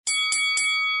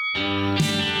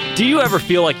Do you ever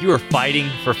feel like you are fighting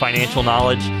for financial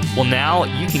knowledge? Well, now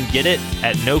you can get it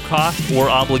at no cost or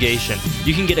obligation.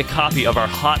 You can get a copy of our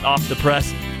hot off the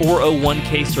press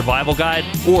 401k survival guide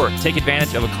or take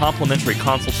advantage of a complimentary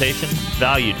consultation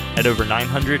valued at over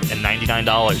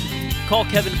 $999. Call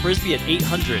Kevin Frisby at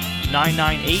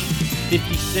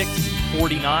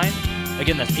 800-998-5649.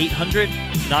 Again, that's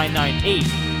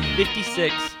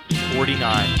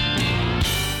 800-998-5649.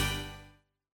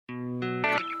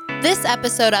 This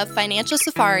episode of Financial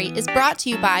Safari is brought to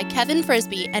you by Kevin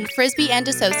Frisby and Frisby &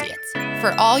 Associates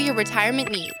for all your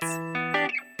retirement needs.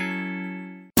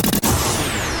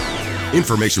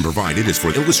 Information provided is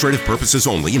for illustrative purposes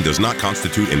only and does not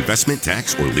constitute investment,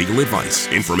 tax, or legal advice.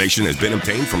 Information has been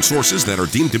obtained from sources that are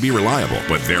deemed to be reliable,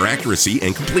 but their accuracy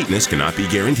and completeness cannot be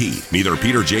guaranteed. Neither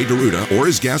Peter J. Deruta or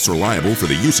his guests are liable for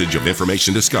the usage of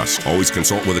information discussed. Always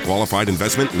consult with a qualified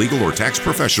investment, legal, or tax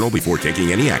professional before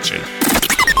taking any action.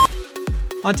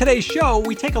 On today's show,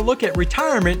 we take a look at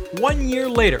retirement 1 year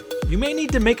later. You may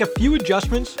need to make a few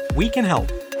adjustments. We can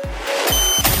help.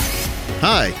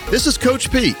 Hi, this is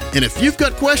Coach Pete, and if you've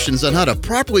got questions on how to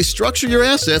properly structure your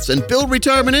assets and build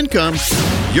retirement income,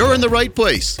 you're in the right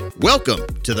place. Welcome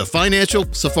to the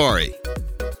Financial Safari.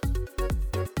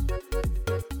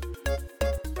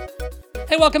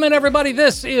 Hey, welcome in, everybody.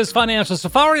 This is Financial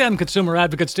Safari. I'm consumer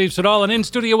advocate Steve Siddall, and in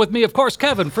studio with me, of course,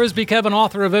 Kevin Frisby. Kevin,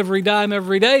 author of Every Dime,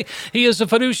 Every Day. He is a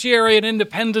fiduciary and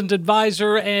independent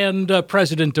advisor and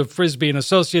president of Frisby &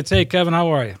 Associates. Hey, Kevin, how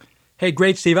are you? Hey,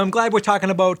 great, Steve. I'm glad we're talking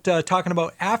about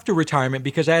after retirement,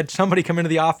 because I had somebody come into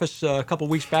the office a couple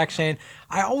weeks back saying,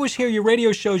 I always hear your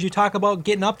radio shows, you talk about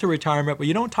getting up to retirement, but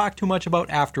you don't talk too much about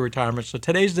after retirement. So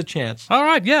today's the chance. All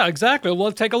right. Yeah, exactly.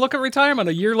 We'll take a look at retirement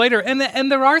a year later.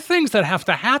 And there are things that have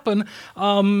to happen.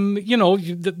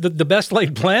 The best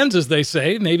laid plans, as they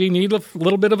say, maybe need a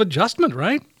little bit of adjustment,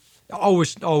 right?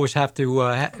 Always have to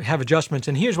have adjustments.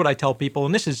 And here's what I tell people,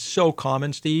 and this is so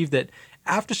common, Steve, that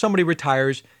after somebody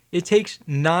retires, it takes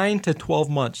 9 to 12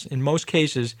 months in most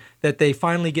cases that they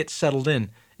finally get settled in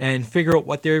and figure out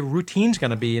what their routine's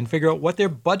going to be and figure out what their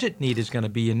budget need is going to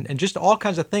be, and just all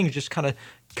kinds of things just kind of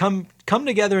come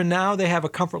together, and now they have a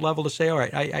comfort level to say, all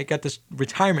right, I got this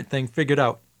retirement thing figured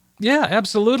out. Yeah,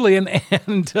 absolutely.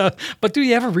 But do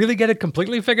you ever really get it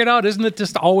completely figured out? Isn't it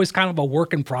just always kind of a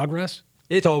work in progress?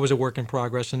 It's always a work in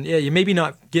progress, and yeah, you maybe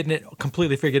not getting it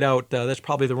completely figured out. That's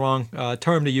probably the wrong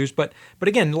term to use, but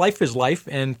again, life is life,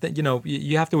 and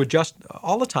you have to adjust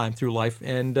all the time through life,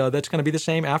 and that's going to be the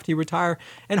same after you retire.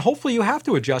 And hopefully, you have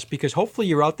to adjust, because hopefully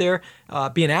you're out there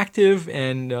being active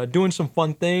and doing some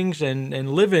fun things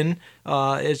and living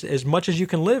as much as you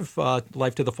can live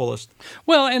life to the fullest.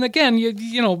 Well, and again,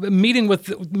 meeting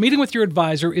with your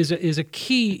advisor is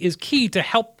key to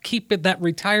help keep that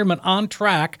retirement on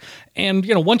track. And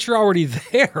once you're already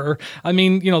there, I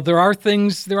mean, there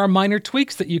are minor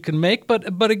tweaks that you can make,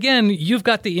 but again, you've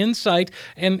got the insight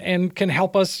and can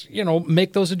help us,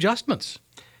 make those adjustments.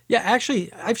 Yeah,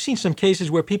 actually, I've seen some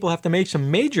cases where people have to make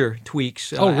some major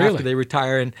tweaks really? after they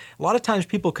retire. And a lot of times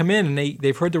people come in and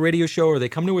they've heard the radio show or they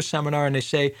come to a seminar and they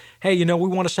say, hey, we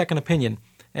want a second opinion.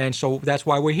 And so that's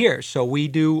why we're here. So we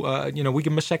do, we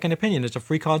give them a second opinion. It's a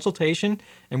free consultation,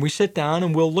 and we sit down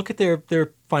and we'll look at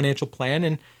their financial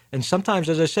plan. And sometimes,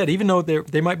 as I said, even though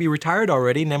they might be retired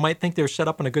already and they might think they're set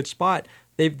up in a good spot,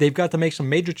 they've got to make some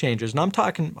major changes. And I'm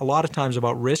talking a lot of times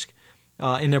about risk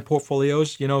in their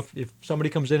portfolios. If somebody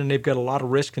comes in and they've got a lot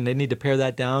of risk and they need to pare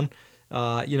that down,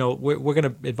 we're going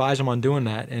to advise them on doing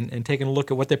that and taking a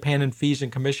look at what they're paying in fees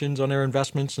and commissions on their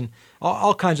investments and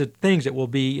all kinds of things that will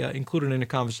be included in the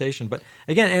conversation. But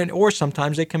again, or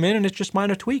sometimes they come in and it's just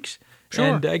minor tweaks. Sure.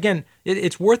 And again,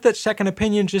 it's worth that second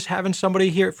opinion, just having somebody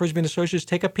here at Frisby & Associates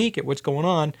take a peek at what's going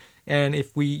on. And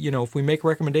if we make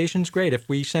recommendations, great. If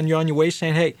we send you on your way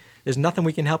saying, hey, there's nothing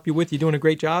we can help you with, you're doing a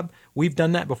great job, we've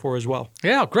done that before as well.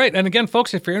 Yeah, great. And again,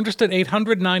 folks, if you're interested,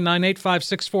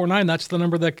 800-998-5649, that's the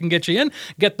number that can get you in.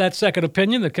 Get that second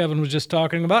opinion that Kevin was just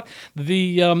talking about.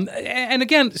 And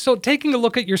again, so taking a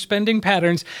look at your spending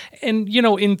patterns, and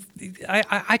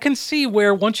I can see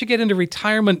where once you get into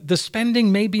retirement, the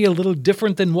spending may be a little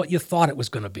different than what you thought it was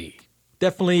going to be.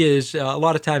 Definitely is. A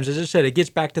lot of times, as I said, it gets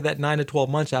back to that 9 to 12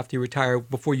 months after you retire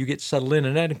before you get settled in,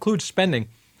 and that includes spending.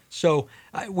 So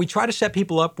we try to set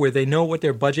people up where they know what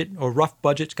their budget or rough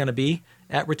budget's going to be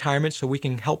at retirement, so we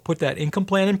can help put that income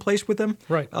plan in place with them.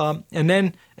 Right. And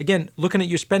then, again, looking at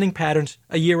your spending patterns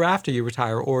a year after you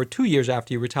retire or 2 years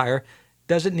after you retire,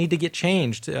 does it need to get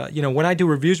changed? When I do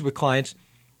reviews with clients,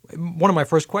 one of my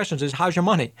first questions is, how's your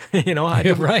money?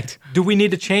 Right. Do we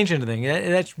need to change anything?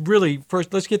 That's really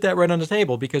first. Let's get that right on the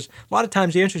table, because a lot of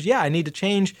times the answer is, yeah, I need to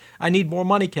change. I need more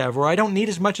money, Kev, or I don't need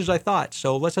as much as I thought.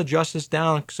 So let's adjust this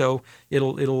down so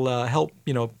it'll help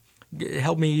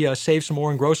help me save some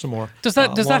more and grow some more. Does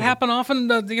that happen often?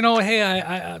 Hey,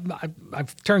 I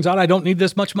turns out I don't need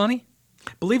this much money.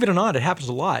 Believe it or not, it happens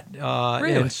a lot.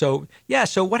 Really? And so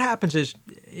what happens is,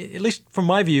 at least from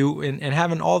my view, and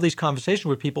having all these conversations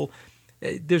with people,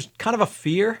 there's kind of a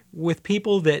fear with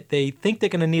people that they think they're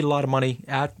going to need a lot of money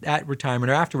at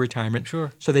retirement or after retirement.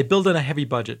 Sure. So they build in a heavy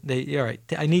budget. All right,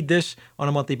 I need this on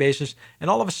a monthly basis. And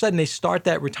all of a sudden they start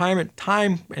that retirement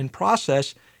time and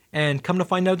process and come to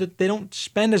find out that they don't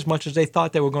spend as much as they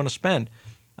thought they were going to spend.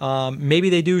 Maybe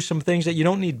they do some things that you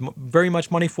don't need very much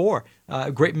money for.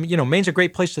 Maine's a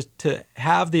great place to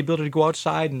have the ability to go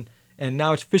outside, and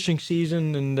now it's fishing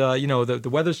season, and the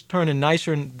weather's turning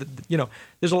nicer, and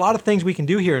there's a lot of things we can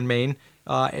do here in Maine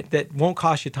that won't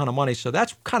cost you a ton of money. So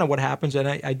that's kind of what happens, and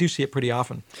I do see it pretty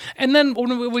often. And then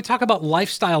when we talk about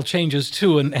lifestyle changes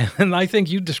too, and I think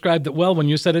you described it well when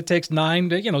you said it takes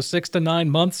 6 to 9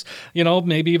 months,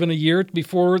 maybe even a year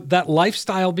before that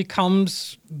lifestyle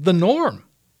becomes the norm.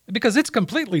 Because it's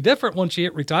completely different once you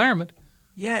hit retirement.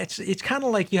 Yeah, it's kind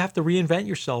of like you have to reinvent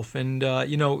yourself. And,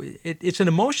 it's an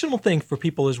emotional thing for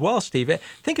people as well, Steve.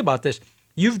 Think about this.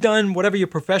 You've done whatever your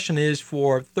profession is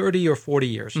for 30 or 40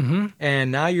 years. Mm-hmm.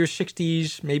 And now you're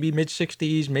 60s, maybe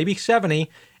mid-60s, maybe 70.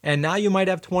 And now you might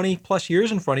have 20 plus years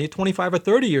in front of you, 25 or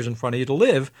 30 years in front of you to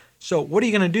live. So what are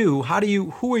you going to do?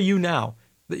 Who are you now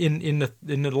in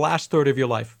the last third of your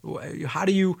life? How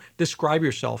do you describe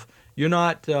yourself? You're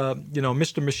not,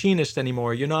 Mr. Machinist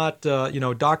anymore. You're not,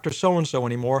 Dr. So-and-so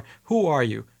anymore. Who are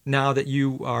you now that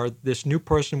you are this new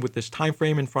person with this time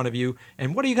frame in front of you?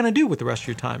 And what are you going to do with the rest of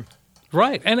your time?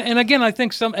 Right. And again, I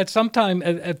think at some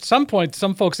point,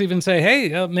 some folks even say,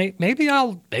 hey, maybe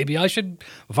I should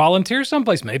volunteer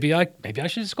someplace. Maybe I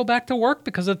should just go back to work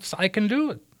because I can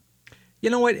do it. You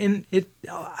know what?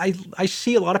 I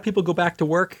see a lot of people go back to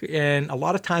work, and a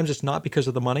lot of times it's not because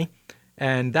of the money.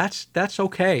 And that's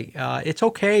okay. It's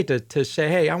okay to say,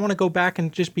 hey, I want to go back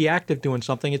and just be active doing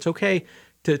something. It's okay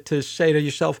to say to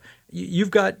yourself, you've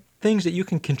got things that you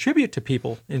can contribute to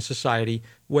people in society,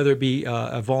 whether it be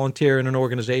a volunteer in an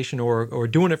organization or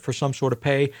doing it for some sort of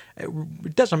pay.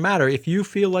 It doesn't matter. If you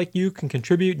feel like you can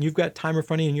contribute and you've got time in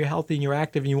front of you and you're healthy and you're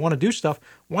active and you want to do stuff,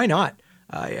 why not?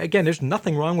 Again, there's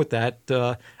nothing wrong with that.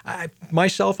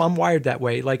 I'm wired that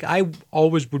way. Like, I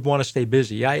always would want to stay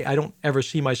busy. I don't ever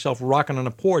see myself rocking on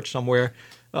a porch somewhere,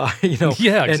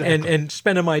 Yeah, exactly. and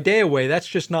spending my day away. That's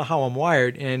just not how I'm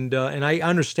wired. And I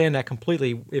understand that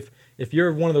completely. If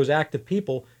you're one of those active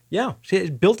people, yeah, it's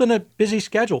built in a busy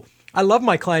schedule. I love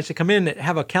my clients that come in that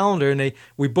have a calendar, and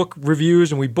we book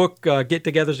reviews and we book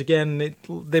get-togethers again. And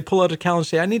they pull out a calendar and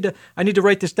say, I need to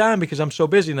write this down because I'm so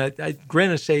busy. And I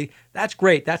grin and say, that's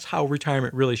great. That's how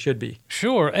retirement really should be.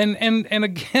 Sure. And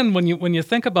again, when you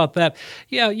think about that,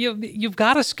 yeah, you've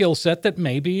got a skill set that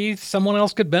maybe someone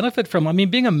else could benefit from. I mean,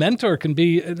 being a mentor can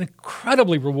be an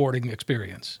incredibly rewarding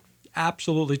experience.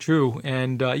 Absolutely true.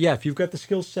 And if you've got the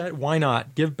skill set, why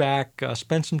not? Give back,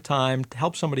 spend some time to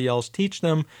help somebody else, teach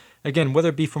them. Again, whether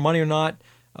it be for money or not,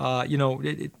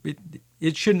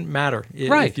 it shouldn't matter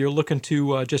if you're looking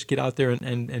to just get out there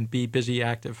and be busy,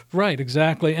 active. Right,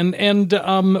 exactly. And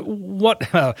what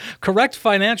correct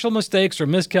financial mistakes or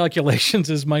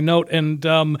miscalculations is my note. And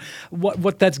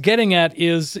what that's getting at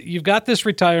is you've got this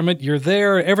retirement, you're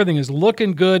there, everything is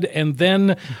looking good, and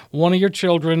then one of your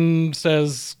children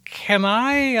says,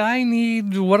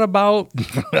 what about,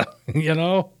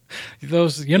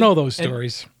 those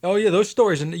stories. Those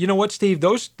stories. And you know what, Steve?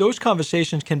 Those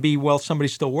conversations can be while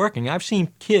somebody's still working. I've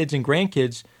seen kids and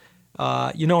grandkids,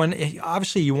 and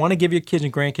obviously you want to give your kids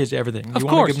and grandkids everything. You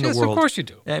want to give them the world. Of course you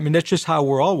do. I mean, that's just how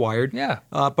we're all wired. Yeah.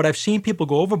 But I've seen people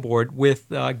go overboard with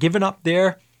giving up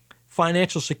their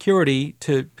financial security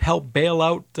to help bail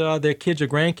out their kids or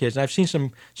grandkids. And I've seen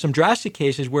some drastic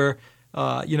cases where,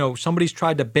 somebody's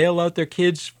tried to bail out their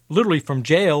kids literally from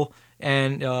jail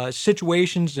and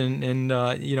situations and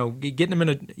getting them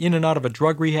in and out of a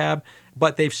drug rehab,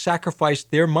 but they've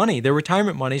sacrificed their money, their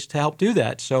retirement monies, to help do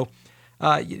that. So,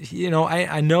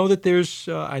 I know that there's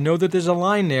a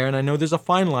line there, and I know there's a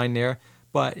fine line there.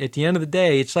 But at the end of the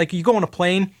day, it's like you go on a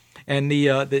plane, and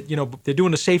they're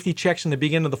doing the safety checks in the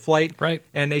beginning of the flight, right?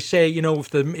 And they say,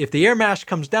 if the air mask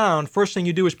comes down, first thing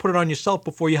you do is put it on yourself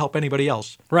before you help anybody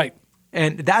else, right?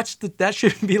 And that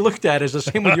shouldn't be looked at as the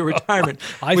same with your retirement.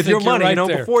 With your money,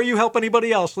 right before you help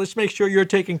anybody else, let's make sure you're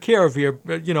taken care of here.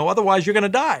 Otherwise you're going to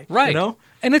die. Right.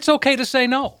 And it's okay to say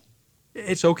no.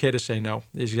 It's okay to say no.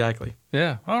 Exactly.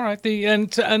 Yeah. All right.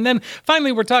 And then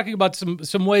finally, we're talking about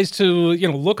some ways to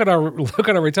look at our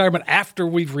retirement after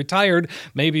we've retired,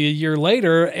 maybe a year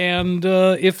later. And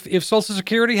if Social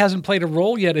Security hasn't played a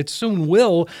role yet, it soon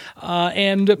will.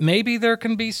 And maybe there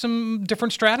can be some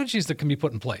different strategies that can be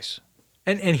put in place.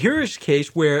 And here's a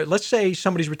case where, let's say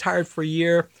somebody's retired for a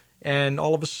year, and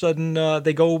all of a sudden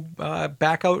they go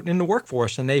back out in the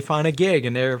workforce and they find a gig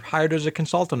and they're hired as a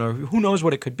consultant, or who knows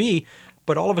what it could be.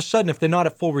 But all of a sudden, if they're not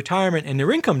at full retirement and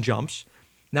their income jumps,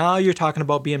 now you're talking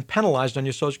about being penalized on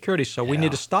your Social Security. So we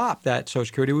need to stop that Social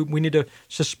Security. We need to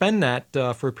suspend that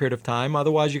for a period of time.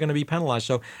 Otherwise, you're going to be penalized.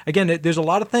 So again, there's a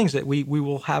lot of things that we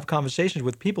will have conversations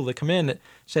with people that come in that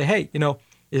say, hey,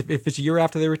 if it's a year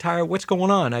after they retire, what's going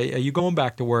on? Are you going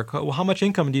back to work? Well, how much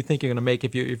income do you think you're going to make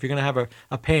if you're going to have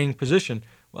a paying position?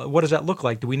 Well, what does that look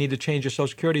like? Do we need to change your Social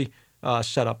Security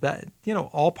setup? That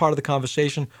all part of the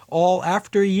conversation. All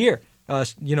after a year,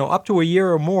 up to a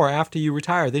year or more after you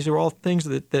retire. These are all things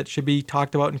that should be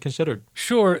talked about and considered.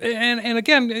 Sure. And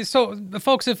again, so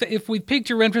folks, if we piqued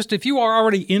your interest, if you are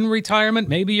already in retirement,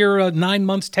 maybe you're 9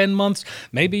 months, 10 months,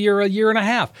 maybe you're a year and a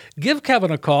half, give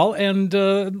Kevin a call and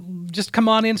just come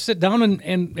on in, sit down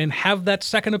and have that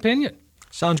second opinion.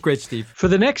 Sounds great, Steve. For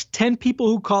the next 10 people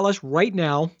who call us right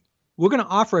now, we're going to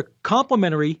offer a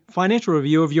complimentary financial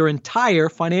review of your entire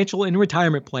financial and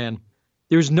retirement plan.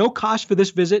 There's no cost for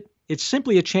this visit. It's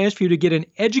simply a chance for you to get an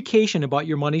education about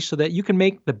your money so that you can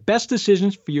make the best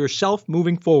decisions for yourself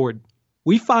moving forward.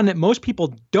 We found that most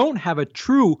people don't have a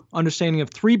true understanding of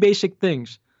three basic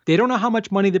things. They don't know how much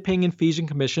money they're paying in fees and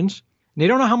commissions. And they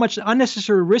don't know how much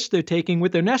unnecessary risk they're taking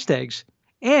with their nest eggs.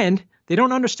 And they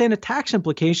don't understand the tax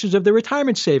implications of their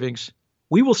retirement savings.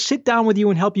 We will sit down with you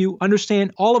and help you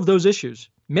understand all of those issues.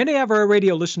 Many of our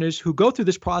radio listeners who go through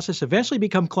this process eventually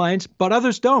become clients, but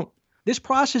others don't. This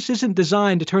process isn't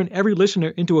designed to turn every listener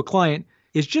into a client.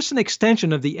 It's just an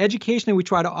extension of the education that we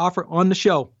try to offer on the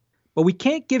show. But we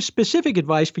can't give specific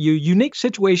advice for your unique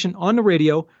situation on the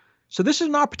radio, so this is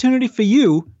an opportunity for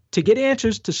you to get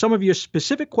answers to some of your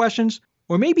specific questions,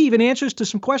 or maybe even answers to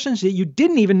some questions that you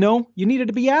didn't even know you needed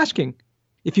to be asking.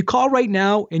 If you call right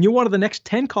now and you're one of the next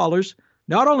 10 callers,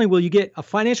 not only will you get a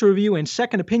financial review and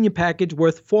second opinion package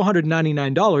worth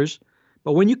 $499,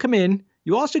 but when you come in,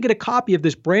 you also get a copy of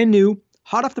this brand new,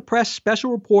 hot off the press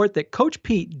special report that Coach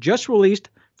Pete just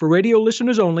released for radio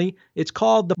listeners only. It's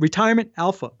called the Retirement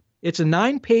Alpha. It's a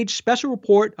 9-page special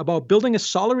report about building a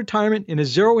solid retirement in a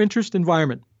zero-interest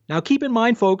environment. Now keep in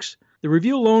mind, folks, the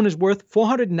review alone is worth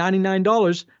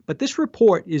 $499, but this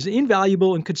report is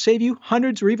invaluable and could save you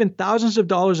hundreds or even thousands of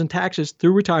dollars in taxes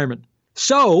through retirement.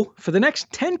 So, for the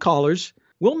next 10 callers,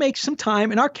 we'll make some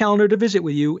time in our calendar to visit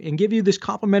with you and give you this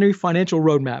complimentary financial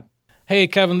roadmap. Hey,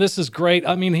 Kevin, this is great.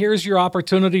 I mean, here's your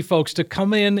opportunity, folks, to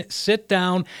come in, sit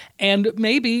down, and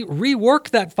maybe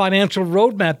rework that financial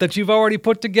roadmap that you've already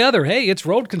put together. Hey, it's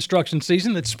road construction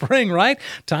season. It's spring, right?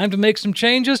 Time to make some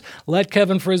changes. Let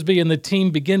Kevin Frisbie and the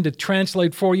team begin to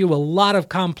translate for you a lot of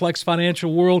complex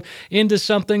financial world into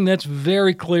something that's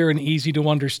very clear and easy to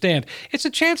understand. It's a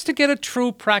chance to get a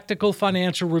true practical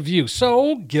financial review.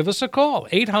 So give us a call,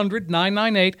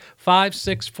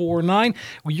 800-998-5649.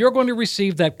 You're going to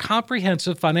receive that comprehensive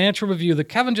financial review that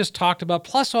Kevin just talked about,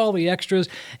 plus all the extras,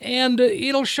 and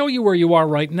it'll show you where you are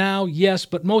right now, yes,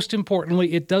 but most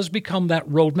importantly, it does become that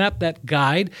roadmap, that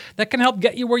guide that can help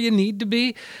get you where you need to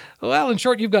be. Well, in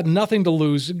short, you've got nothing to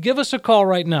lose. Give us a call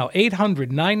right now,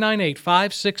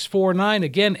 800-998-5649.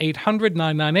 Again,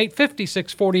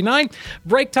 800-998-5649.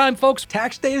 Break time, folks.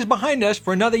 Tax day is behind us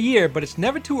for another year, but it's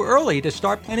never too early to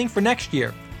start planning for next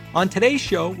year. On today's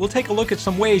show, we'll take a look at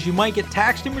some ways you might get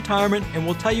taxed in retirement, and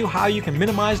we'll tell you how you can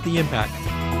minimize the impact.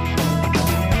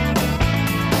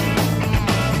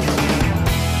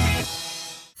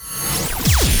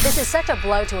 This is such a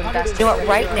blow to investors. You know what,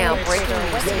 right now, breaking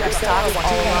news, stocks all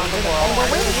around the world, and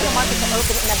we're waiting for the market to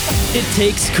open. It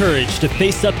takes courage to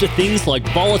face up to things like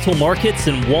volatile markets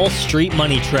and Wall Street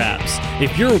money traps.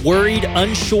 If you're worried,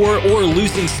 unsure, or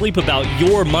losing sleep about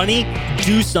your money,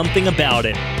 do something about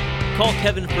it. Call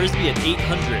Kevin Frisbie at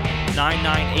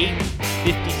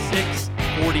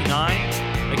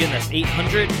 800-998-5649. Again, that's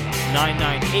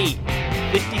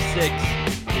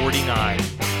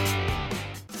 800-998-5649.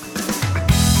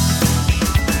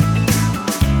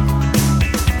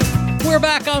 We're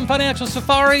back on Financial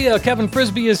Safari. Kevin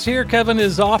Frisbie is here. Kevin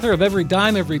is author of Every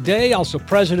Dime, Every Day, also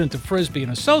president of Frisbie &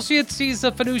 Associates. He's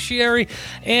a fiduciary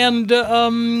and,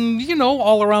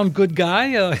 all-around good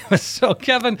guy. So,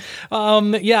 Kevin,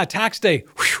 tax day,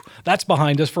 that's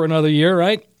behind us for another year,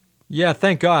 right? Yeah,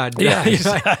 thank God. Yeah,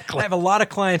 exactly. I have a lot of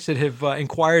clients that have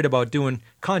inquired about doing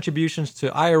contributions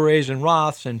to IRAs and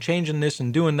Roths and changing this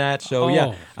and doing that. So,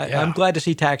 I'm glad to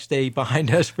see tax day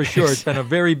behind us for sure. It's been a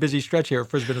very busy stretch here at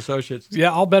Frisbee & Associates.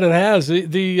 Yeah, I'll bet it has. A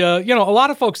lot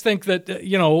of folks think that,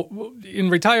 in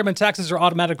retirement, taxes are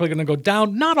automatically going to go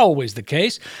down. Not always the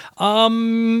case.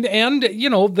 And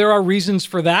there are reasons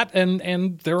for that.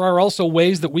 And there are also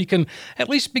ways that we can at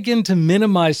least begin to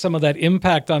minimize some of that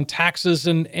impact on taxes.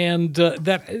 And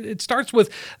that it starts with,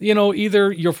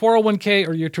 either your 401k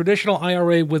or your traditional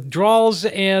IRA withdrawals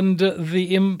and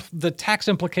the tax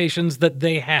implications that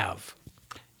they have.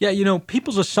 Yeah,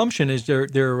 people's assumption is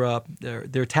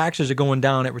their taxes are going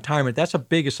down at retirement. That's a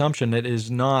big assumption that is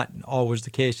not always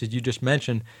the case, as you just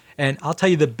mentioned. And I'll tell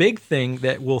you, the big thing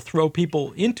that will throw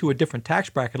people into a different tax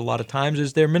bracket a lot of times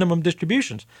is their minimum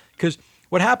distributions. Because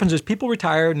what happens is people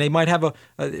retire and they might have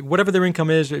whatever their income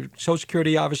is, Social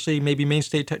Security, obviously, maybe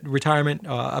Mainstay retirement,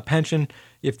 a pension,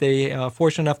 if they are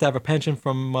fortunate enough to have a pension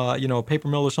from a paper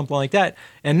mill or something like that.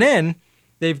 And then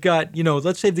they've got,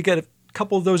 let's say they've got a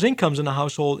couple of those incomes in the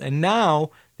household, and now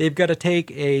they've got to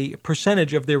take a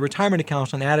percentage of their retirement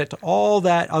accounts and add it to all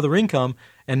that other income,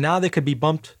 and now they could be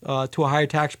bumped to a higher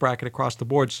tax bracket across the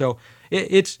board. So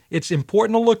it's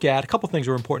important to look at. A couple things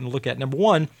are important to look at. Number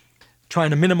one, trying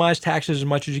to minimize taxes as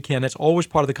much as you can. That's always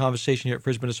part of the conversation here at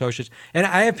Frisbee & Associates. And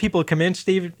I have people come in,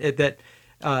 Steve, that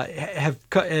have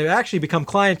actually become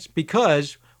clients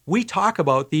because we talk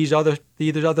about these other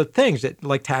things that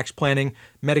like tax planning,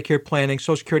 Medicare planning,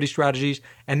 Social Security strategies,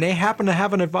 and they happen to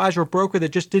have an advisor or broker that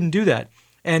just didn't do that.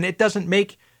 And it doesn't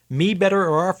make me better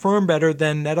or our firm better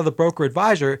than that other broker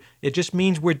advisor. It just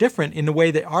means we're different in the way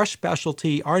that our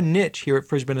specialty, our niche here at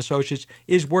Frisbee & Associates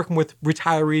is working with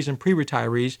retirees and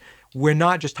pre-retirees. We're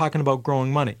not just talking about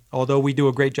growing money, although we do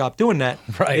a great job doing that.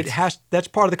 Right. That's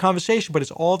part of the conversation, but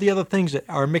it's all the other things that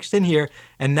are mixed in here.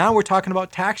 And now we're talking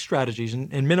about tax strategies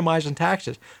and minimizing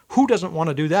taxes. Who doesn't want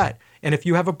to do that? And if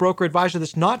you have a broker advisor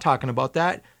that's not talking about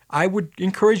that, I would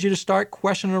encourage you to start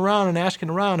questioning around and asking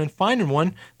around and finding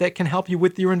one that can help you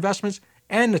with your investments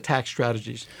and the tax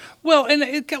strategies. Well,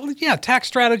 and tax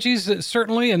strategies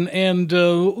certainly, and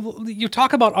you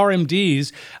talk about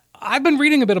RMDs. I've been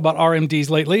reading a bit about RMDs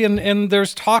lately, and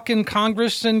there's talk in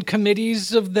Congress and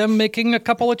committees of them making a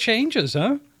couple of changes,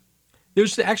 huh?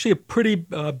 There's actually a pretty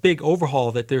big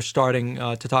overhaul that they're starting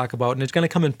to talk about, and it's going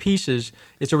to come in pieces.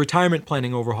 It's a retirement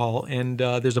planning overhaul, and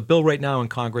there's a bill right now in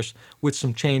Congress with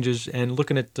some changes and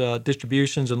looking at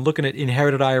distributions and looking at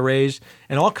inherited IRAs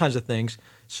and all kinds of things.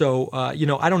 So, I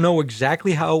don't know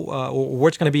exactly how or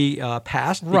what's going to be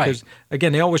passed because,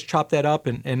 again, they always chop that up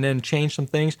and then change some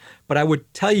things. But I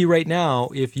would tell you right now,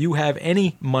 if you have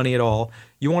any money at all,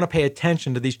 you want to pay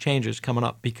attention to these changes coming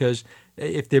up because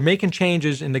if they're making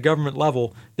changes in the government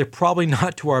level, they're probably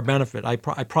not to our benefit. I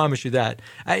promise you that.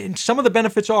 Some of the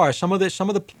benefits are. Some of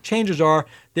the changes are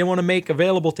they want to make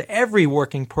available to every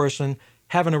working person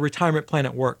having a retirement plan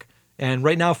at work. And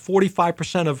right now,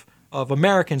 45% of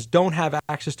Americans don't have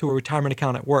access to a retirement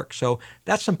account at work. So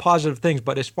that's some positive things.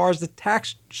 But as far as the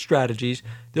tax strategies,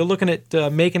 they're looking at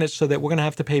making it so that we're going to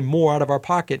have to pay more out of our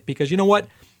pocket because you know what?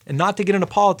 And not to get into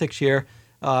politics here,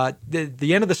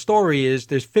 the end of the story is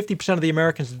there's 50% of the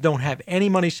Americans that don't have any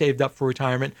money saved up for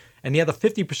retirement, and the other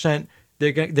 50%,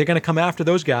 they're going to come after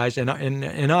those guys and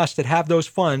us that have those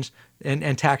funds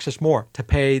and tax us more to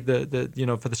pay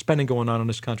the for the spending going on in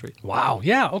this country. Wow.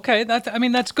 Yeah. Okay.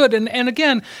 That's good. And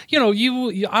again,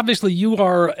 you obviously you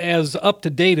are as up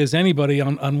to date as anybody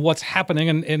on what's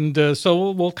happening, and so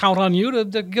we'll count on you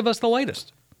to give us the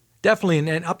latest. Definitely,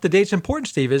 and up to date's important,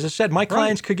 Steve. As I said, my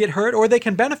clients could get hurt or they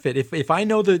can benefit if I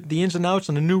know the ins and outs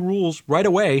and the new rules right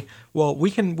away. Well,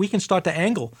 we can start to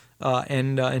angle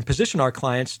and position our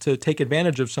clients to take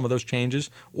advantage of some of those changes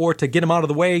or to get them out of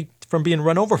the way from being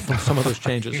run over from some of those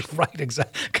changes. Right,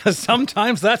 exactly. Because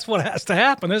sometimes that's what has to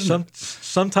happen, isn't it?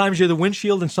 Sometimes you're the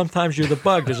windshield and sometimes you're the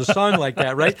bug. There's a song like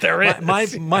that, right? There is.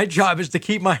 My job is to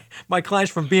keep my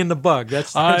clients from being the bug.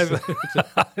 That's and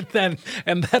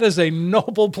that is a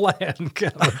noble plan,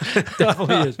 Kevin.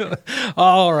 Definitely is.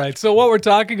 All right. So what we're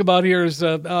talking about here is,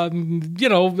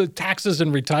 taxes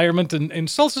and retirement and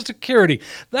Social Security.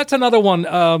 That's another one.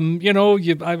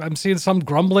 I'm seeing some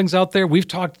grumblings out there. We've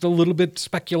talked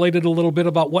speculated a little bit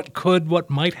about what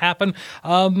might happen.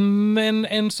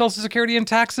 And Social Security and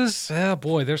taxes,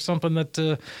 boy, there's something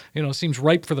that, seems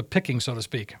ripe for the picking, so to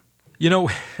speak. In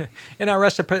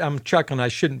our I'm chuckling, I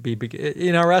shouldn't be.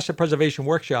 In our asset preservation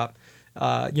workshop,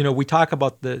 we talk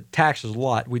about the taxes a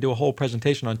lot. We do a whole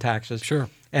presentation on taxes. Sure.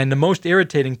 And the most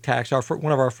irritating tax,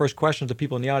 one of our first questions to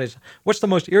people in the audience, what's the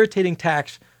most irritating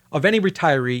tax of any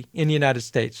retiree in the United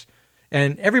States?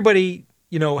 And everybody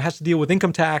has to deal with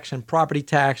income tax and property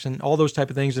tax and all those type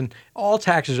of things. And all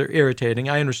taxes are irritating.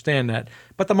 I understand that.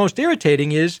 But the most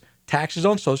irritating is taxes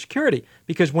on Social Security,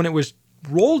 because when it was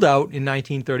rolled out in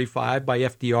 1935 by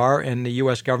FDR and the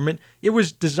U.S. government, it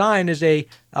was designed as a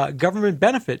government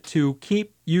benefit to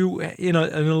keep you in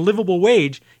a livable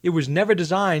wage. It was never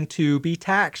designed to be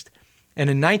taxed. And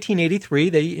in 1983,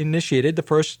 they initiated the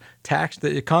first tax.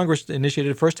 Congress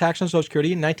initiated the first tax on Social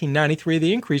Security. In 1993,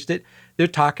 they increased it. They're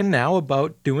talking now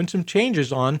about doing some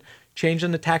changes on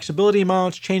changing the taxability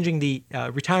amounts, changing the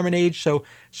retirement age. So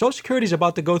Social Security is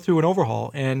about to go through an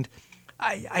overhaul. And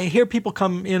I hear people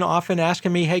come in often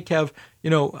asking me, hey, Kev,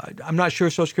 I'm not sure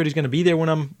Social Security is going to be there when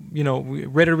I'm,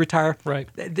 ready to retire. Right.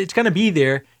 It's going to be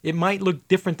there. It might look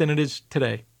different than it is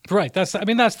today. Right. That's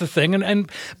the thing.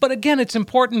 But again, it's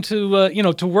important to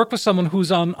to work with someone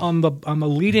who's on the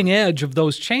leading edge of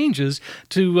those changes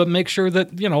to make sure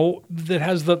that that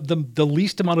has the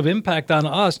least amount of impact on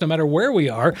us, no matter where we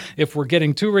are, if we're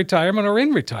getting to retirement or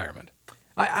in retirement.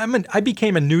 I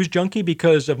became a news junkie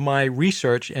because of my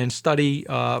research and study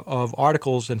of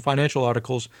articles and financial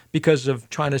articles, because of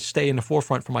trying to stay in the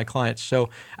forefront for my clients. So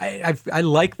I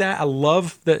like that. I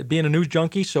love being a news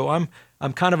junkie. So I'm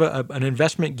kind of an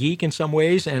investment geek in some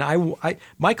ways, and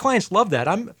my clients love that.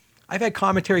 I've had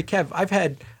commentary, Kev.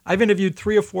 I've interviewed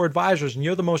 3 or 4 advisors, and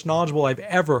you're the most knowledgeable I've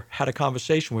ever had a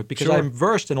conversation with, because Sure. I'm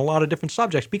versed in a lot of different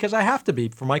subjects, because I have to be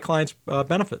for my clients'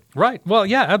 benefit. Right. Well,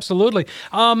 yeah, absolutely.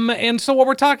 And so what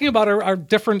we're talking about are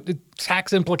different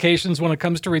tax implications when it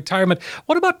comes to retirement.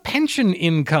 What about pension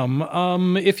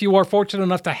income? If you are fortunate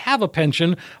enough to have a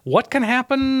pension, what can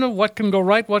happen? What can go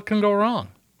right? What can go wrong?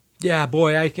 Yeah,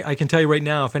 boy, I can tell you right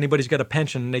now, if anybody's got a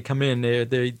pension and they come in,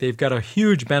 they've got a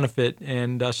huge benefit,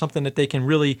 and something that they can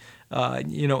really,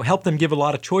 help them give a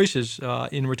lot of choices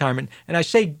in retirement. And I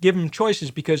say give them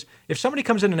choices because if somebody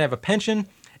comes in and they have a pension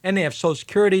and they have Social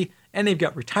Security and they've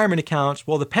got retirement accounts,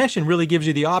 well, the pension really gives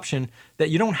you the option that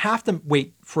you don't have to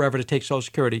wait forever to take Social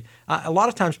Security. A lot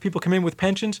of times people come in with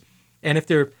pensions, and if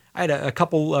I had a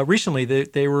couple recently.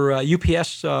 They were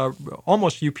UPS,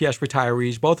 almost UPS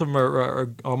retirees. Both of them are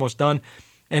almost done,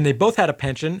 and they both had a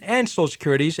pension and Social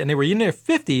Securities, and they were in their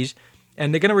 50s,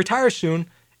 and they're going to retire soon.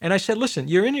 And I said, listen,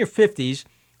 you're in your 50s.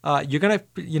 You're going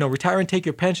to retire and take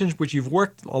your pensions, which you've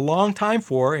worked a long time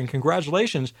for, and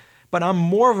congratulations. But I'm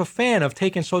more of a fan of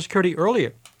taking Social Security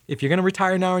earlier. If you're going to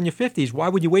retire now in your 50s, why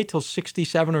would you wait till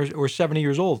 67 or 70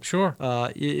 years old? Sure.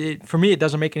 For me, it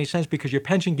doesn't make any sense, because your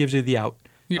pension gives you the out.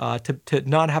 To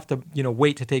not have to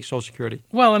wait to take Social Security.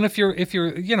 Well, and if you're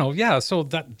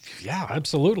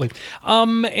absolutely.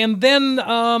 And then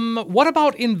what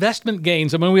about investment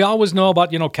gains? I mean, we always know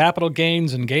about capital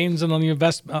gains and gains on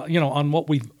the on what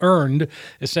we've earned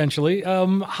essentially.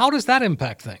 How does that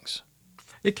impact things?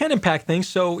 It can impact things.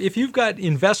 So if you've got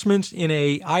investments in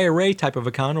a IRA type of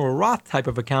account or a Roth type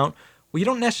of account, well, you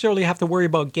don't necessarily have to worry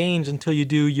about gains until you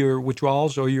do your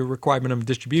withdrawals or your requirement of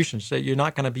distributions. So you're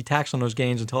not going to be taxed on those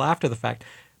gains until after the fact.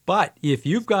 But if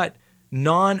you've got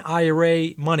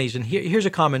non-IRA monies, and here's a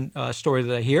common story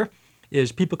that I hear,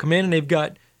 is people come in and they've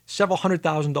got several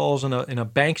 $100,000 in a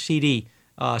bank CD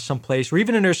someplace, or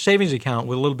even in their savings account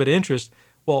with a little bit of interest.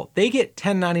 Well, they get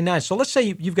 1099. So let's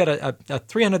say you've got a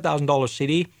 $300,000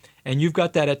 CD, and you've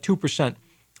got that at 2%.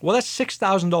 Well, that's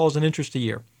 $6,000 in interest a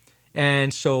year.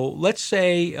 And so let's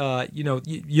say, you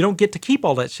don't get to keep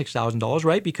all that $6,000,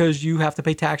 right? Because you have to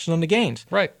pay taxes on the gains.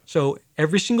 Right. So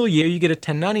every single year you get a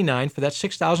 1099 for that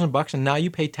 $6,000, and now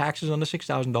you pay taxes on the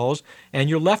 $6,000, and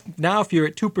you're left now. If you're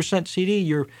at 2% CD,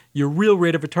 your real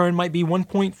rate of return might be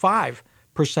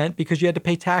 1.5% because you had to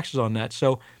pay taxes on that.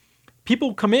 So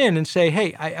people come in and say,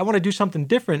 hey, I want to do something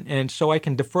different, and so I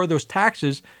can defer those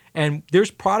taxes. And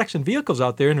there's products and vehicles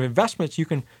out there and investments you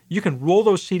can roll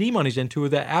those CD monies into,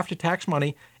 that after-tax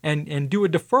money, and do a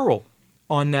deferral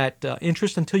on that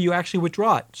interest until you actually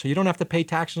withdraw it. So you don't have to pay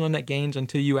taxes on that gains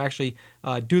until you actually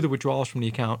do the withdrawals from the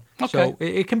account. Okay. So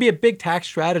it can be a big tax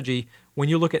strategy when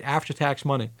you look at after-tax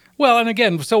money. Well, and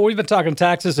again, so we've been talking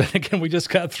taxes, and again, we just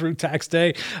got through tax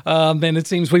day, and it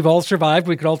seems we've all survived.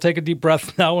 We could all take a deep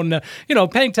breath now, and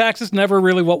paying taxes never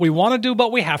really what we want to do,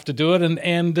 but we have to do it,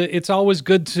 and it's always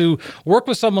good to work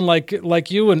with someone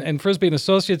like you and Frisby and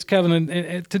Associates, Kevin,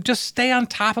 and to just stay on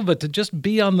top of it, to just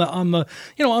be on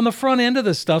the front end of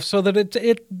this stuff, so that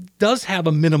it does have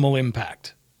a minimal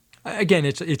impact. Again,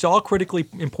 it's all critically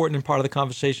important and part of the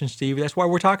conversation, Steve. That's why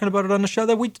we're talking about it on the show.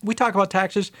 That we talk about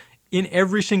taxes in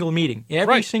every single meeting,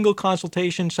 every single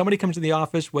consultation. Somebody comes to the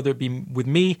office, whether it be with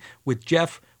me, with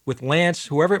Jeff, with Lance,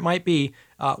 whoever it might be.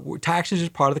 Taxes is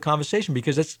part of the conversation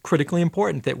because it's critically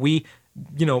important that we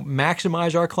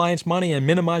maximize our clients' money and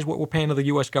minimize what we're paying to the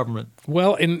U.S. government.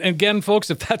 Well, and again, folks,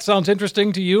 if that sounds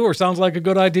interesting to you or sounds like a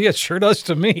good idea, it sure does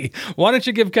to me. Why don't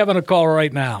you give Kevin a call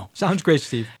right now? Sounds great,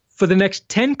 Steve. For the next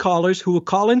 10 callers who will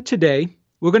call in today,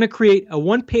 we're going to create a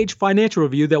one-page financial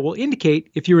review that will indicate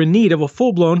if you're in need of a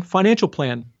full-blown financial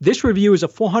plan. This review is a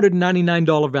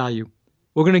 $499 value.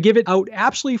 We're going to give it out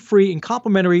absolutely free and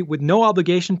complimentary with no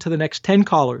obligation to the next 10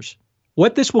 callers.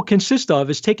 What this will consist of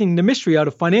is taking the mystery out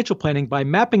of financial planning by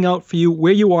mapping out for you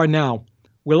where you are now.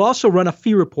 We'll also run a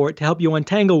fee report to help you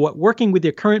untangle what working with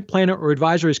your current planner or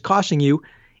advisor is costing you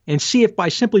and see if by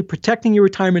simply protecting your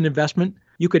retirement investment,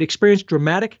 you could experience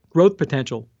dramatic growth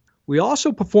potential. We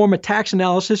also perform a tax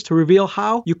analysis to reveal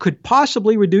how you could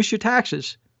possibly reduce your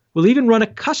taxes. We'll even run a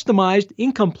customized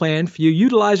income plan for you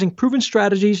utilizing proven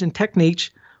strategies and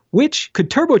techniques which could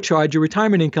turbocharge your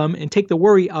retirement income and take the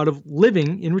worry out of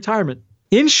living in retirement.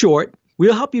 In short,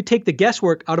 we'll help you take the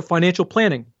guesswork out of financial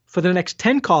planning. For the next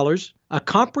 10 callers, a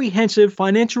comprehensive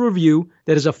financial review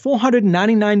that is a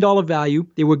 $499 value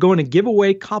that we're going to give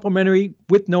away complimentary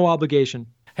with no obligation.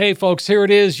 Hey, folks, here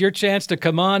it is, your chance to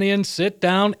come on in, sit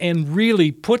down, and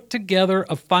really put together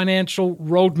a financial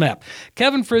roadmap.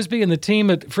 Kevin Frisbie and the team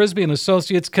at Frisbie &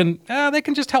 Associates can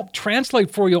just help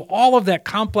translate for you all of that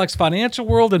complex financial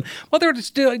world, and whether it's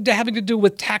having to do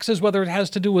with taxes, whether it has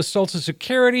to do with Social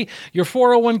Security, your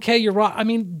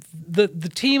 401k, the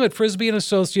team at Frisbie &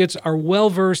 Associates are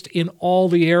well-versed in all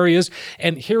the areas,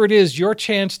 and here it is, your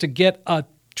chance to get a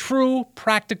true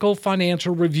practical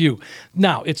financial review.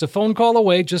 Now, it's a phone call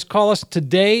away. Just call us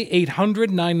today,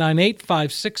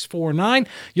 800-998-5649.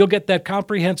 You'll get that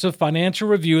comprehensive financial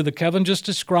review that Kevin just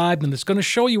described, and it's going to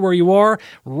show you where you are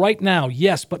right now.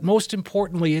 Yes, but most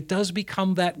importantly, it does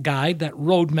become that guide, that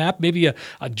roadmap, maybe a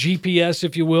GPS,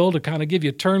 if you will, to kind of give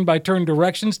you turn-by-turn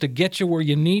directions to get you where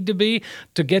you need to be,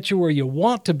 to get you where you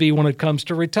want to be when it comes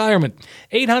to retirement.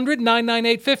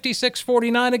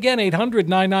 800-998-5649. Again,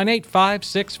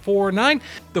 800-998-5649.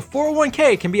 The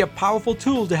 401k can be a powerful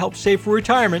tool to help save for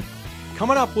retirement.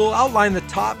 Coming up, we'll outline the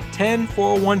top 10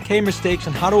 401k mistakes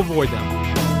and how to avoid them.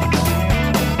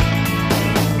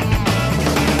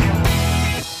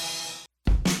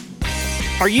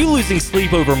 Are you losing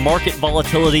sleep over market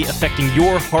volatility affecting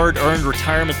your hard-earned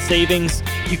retirement savings?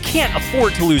 You can't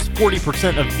afford to lose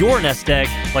 40% of your nest egg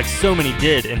like so many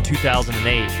did in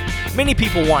 2008. Many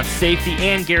people want safety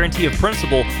and guarantee of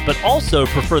principal, but also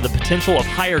prefer the potential of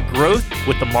higher growth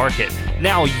with the market.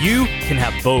 Now you can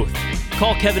have both.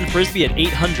 Call Kevin Frisbie at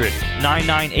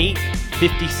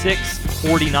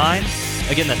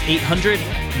 800-998-5649. Again, that's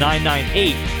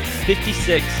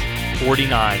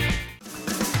 800-998-5649.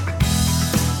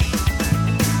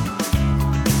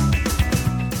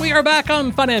 We are back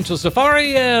on Financial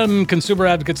Safari, and consumer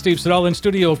advocate Steve Siddall in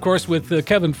studio, of course, with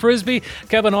Kevin Frisbie.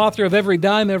 Kevin, author of Every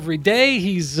Dime, Every Day.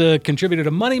 He's contributed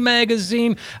to Money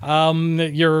Magazine.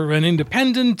 You're an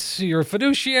independent, you're a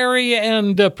fiduciary,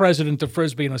 and president of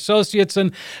Frisbie & Associates.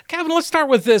 And Kevin, let's start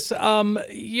with this.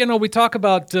 We talk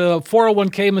about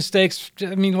 401k mistakes.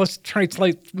 Let's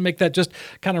make that just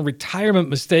kind of retirement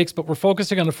mistakes, but we're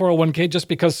focusing on the 401k just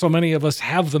because so many of us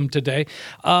have them today.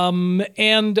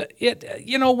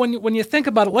 When you think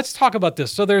about it, let's talk about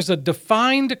this. So there's a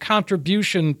defined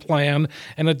contribution plan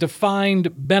and a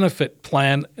defined benefit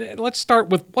plan. Let's start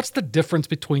with, what's the difference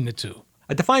between the two?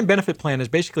 A defined benefit plan is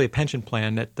basically a pension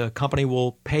plan that the company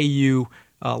will pay you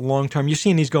long-term. You've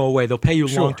seen these go away. They'll pay you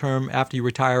long-term after you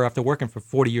retire, after working for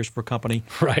 40 years for a company.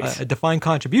 Right. A defined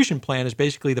contribution plan is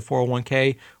basically the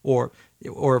 401k or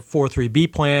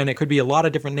 403b plan. It could be a lot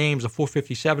of different names, a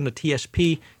 457, a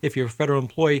TSP if you're a federal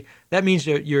employee. That means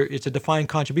it's a defined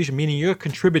contribution, meaning you're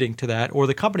contributing to that or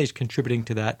the company's contributing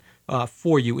to that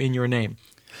for you in your name.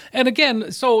 And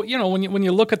again, so, when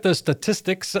you look at the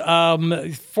statistics,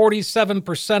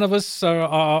 47% of us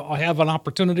have an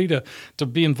opportunity to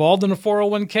be involved in a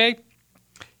 401k.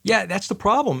 Yeah, that's the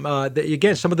problem.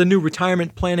 Again, some of the new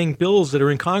retirement planning bills that are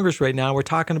in Congress right now, we're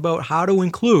talking about how to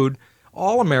include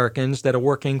all Americans that are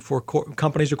working for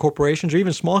companies or corporations or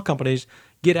even small companies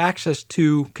get access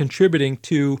to contributing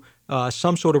to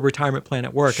some sort of retirement plan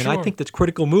at work. Sure. And I think that's a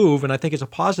critical move, and I think it's a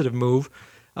positive move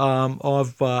trying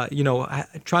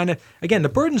to, again, the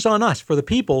burden's on us for the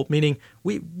people, meaning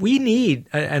we need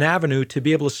an avenue to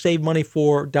be able to save money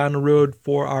for down the road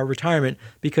for our retirement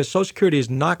because Social Security is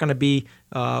not going to be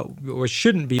or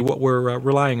shouldn't be what we're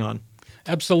relying on.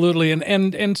 Absolutely.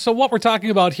 And so what we're talking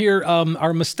about here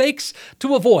are mistakes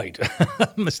to avoid.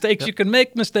 Mistakes you can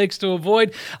make, mistakes to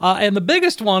avoid. And the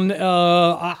biggest one,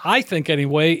 I think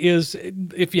anyway, is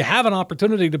if you have an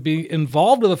opportunity to be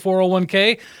involved with a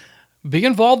 401k, be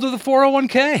involved with a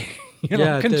 401k.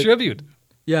 Contribute.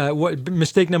 Yeah,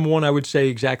 mistake number one, I would say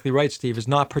exactly right, Steve, is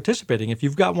not participating. If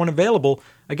you've got one available,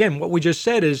 again, what we just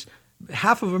said is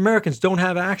half of Americans don't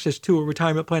have access to a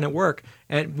retirement plan at work,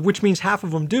 and which means half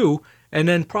of them do, and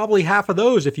then probably half of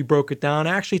those, if you broke it down,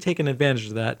 actually taking advantage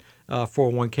of that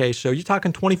 401k. So you're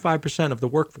talking 25% of the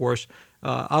workforce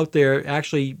out there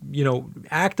actually,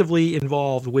 actively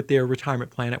involved with their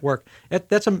retirement plan at work.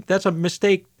 That's a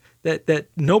mistake that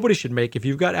nobody should make. If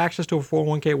you've got access to a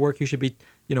 401k at work, you should be,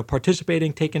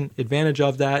 participating, taking advantage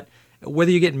of that.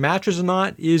 Whether you get matches or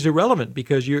not is irrelevant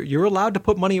because you're allowed to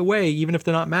put money away, even if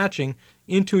they're not matching,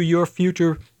 into your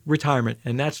future retirement,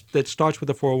 and that starts with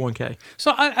the 401k.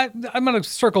 So I'm going to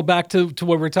circle back to what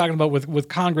we were talking about with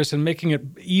Congress and making it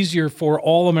easier for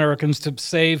all Americans to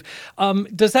save.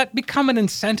 Does that become an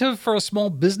incentive for a small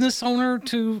business owner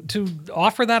to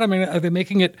offer that? I mean, are they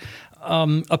making it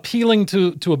appealing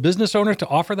to a business owner to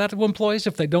offer that to employees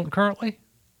if they don't currently?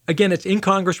 Again, it's in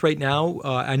Congress right now.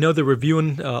 I know they're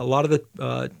reviewing a lot of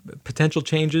the potential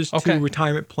changes to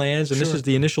retirement plans, and this is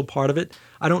the initial part of it.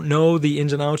 I don't know the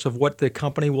ins and outs of what the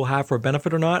company will have for a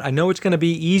benefit or not. I know it's going to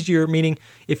be easier, meaning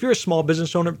if you're a small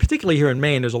business owner, particularly here in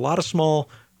Maine, there's a lot of small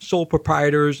sole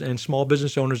proprietors and small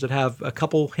business owners that have a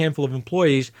handful of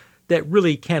employees that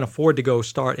really can't afford to go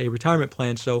start a retirement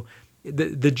plan. So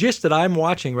the gist that I'm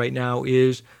watching right now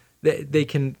is that they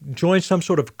can join some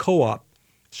sort of co-op.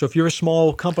 So if you're a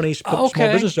small company, small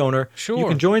business owner, you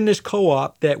can join this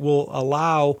co-op that will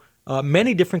allow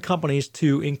many different companies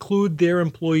to include their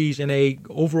employees in a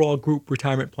overall group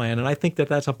retirement plan. And I think that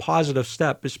that's a positive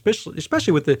step, especially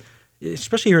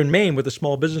here in Maine with the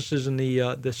small businesses and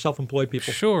the self-employed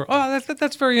people. Sure. Oh,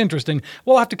 that's very interesting.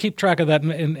 We'll have to keep track of that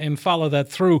and follow that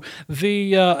through.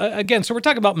 Again, so we're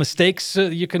talking about mistakes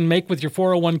you can make with your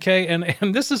 401k,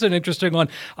 and this is an interesting one.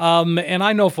 And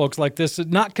I know folks like this,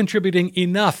 not contributing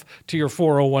enough to your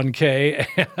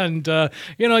 401k, and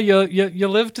you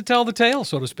live to tell the tale,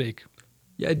 so to speak.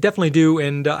 Yeah, I definitely do.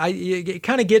 And it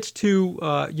kind of gets to,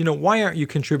 why aren't you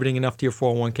contributing enough to your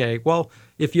 401k? Well,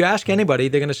 if you ask anybody,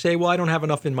 they're going to say, well, I don't have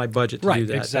enough in my budget to do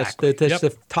that. Exactly. That's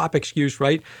the top excuse,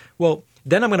 right? Well,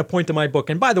 then I'm going to point to my book.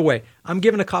 And by the way, I'm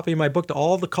giving a copy of my book to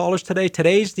all the callers today.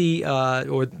 Today's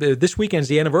this weekend's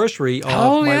the anniversary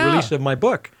of my release of my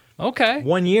book. Okay.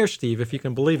 1 year, Steve, if you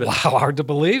can believe it. Wow, hard to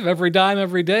believe. Every dime,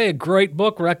 every day. A great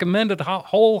book. Recommend it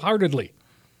wholeheartedly.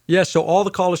 Yeah, so all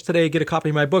the callers today get a copy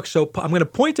of my book. So I'm going to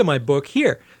point to my book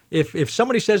here. If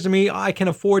somebody says to me, I can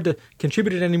afford to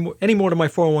contribute any more to my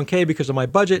 401k because of my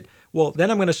budget, well,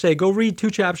 then I'm going to say, go read 2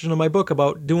 chapters of my book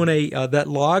about doing that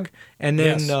log and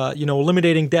then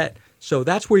eliminating debt. So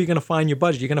that's where you're going to find your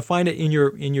budget. You're going to find it in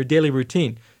your daily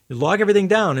routine. You log everything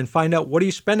down and find out what are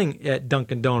you spending at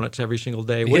Dunkin' Donuts every single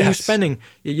day. What are you spending?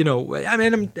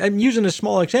 I'm using a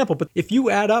small example, but if you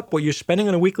add up what you're spending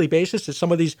on a weekly basis at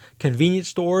some of these convenience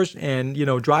stores and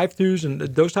drive-thrus and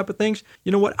those type of things,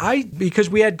 you know what? Because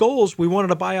we had goals, we wanted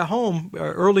to buy a home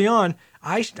early on.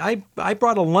 I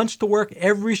brought a lunch to work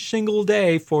every single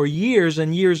day for years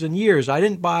and years and years. I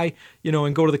didn't buy,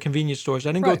 and go to the convenience stores.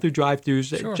 I didn't go through drive-thrus.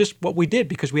 Sure. Just what we did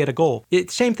because we had a goal.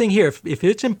 Same thing here. If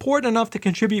it's important enough to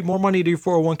contribute more money to your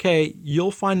 401k, you'll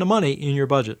find the money in your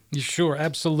budget. Sure,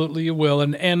 absolutely you will.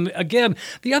 And again,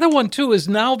 the other one too is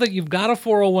now that you've got a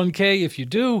 401k, if you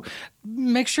do,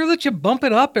 make sure that you bump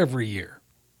it up every year.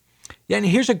 Yeah, and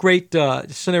here's a great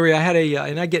scenario. I had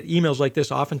and I get emails like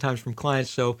this oftentimes from clients.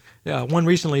 So one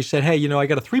recently said, hey, I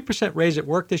got a 3% raise at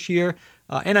work this year.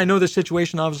 And I know the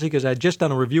situation, obviously, because I had just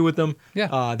done a review with them.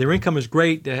 Yeah. Their income is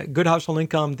great, good household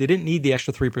income. They didn't need the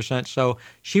extra 3%. So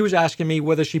she was asking me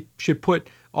whether she should put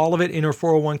all of it in her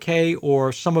 401k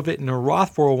or some of it in her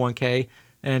Roth 401k.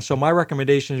 And so my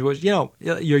recommendation was, you're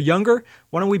younger.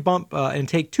 Why don't we bump and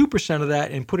take 2% of that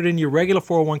and put it in your regular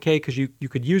 401k because you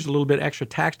could use a little bit extra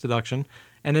tax deduction,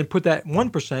 and then put that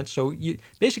 1%. So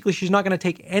basically, she's not going to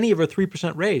take any of her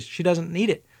 3% raise. She doesn't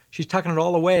need it. She's tucking it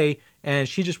all away, and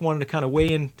she just wanted to kind of weigh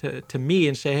in to me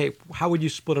and say, hey, how would you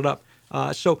split it up?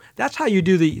 So that's how you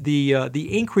do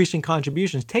the increase in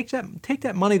contributions. Take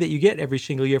that money that you get every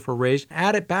single year for a raise,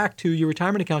 add it back to your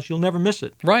retirement accounts. You'll never miss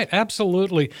it. Right,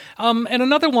 absolutely. And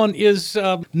another one is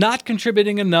not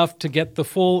contributing enough to get the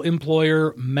full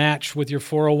employer match with your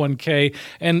 401k.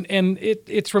 And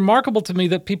it's remarkable to me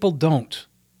that people don't.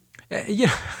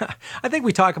 I think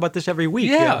we talk about this every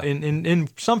week in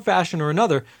some fashion or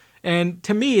another. And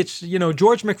to me, it's,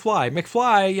 George McFly.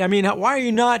 McFly, I mean, why are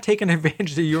you not taking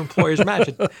advantage of your employer's match?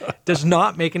 It does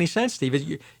not make any sense,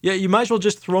 Steve. You might as well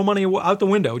just throw money out the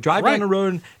window, drive down the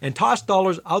road and toss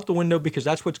dollars out the window, because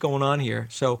that's what's going on here.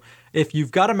 So if you've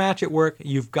got a match at work,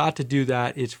 you've got to do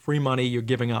that. It's free money you're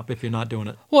giving up if you're not doing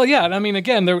it. Well, yeah. I mean,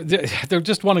 again, they're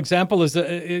just one example is,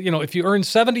 if you earn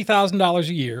 $70,000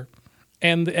 a year,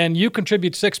 and you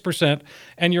contribute 6%,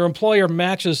 and your employer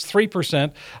matches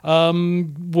 3%.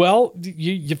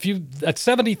 If you at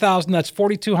 $70,000, that's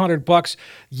 $4,200.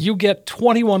 You get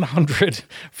 $2,100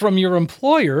 from your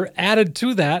employer added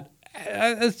to that.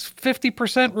 It's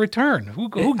 50% return.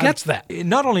 Who gets that?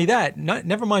 Not only that,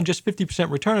 never mind just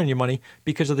 50% return on your money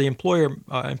because of the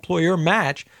employer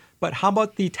match. But how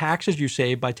about the taxes you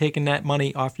save by taking that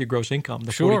money off your gross income,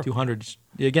 the $4,200?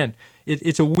 Again,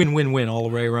 it's a win-win-win all the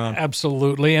way around.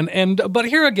 Absolutely. But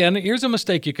here's a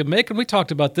mistake you could make, and we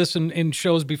talked about this in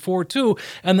shows before too,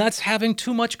 and that's having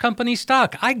too much company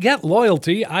stock. I get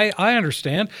loyalty, I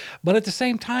understand, but at the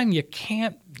same time, you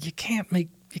can't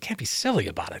be silly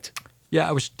about it. Yeah,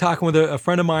 I was talking with a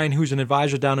friend of mine who's an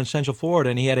advisor down in Central Florida,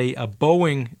 and he had a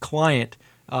Boeing client.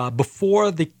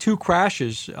 Before the two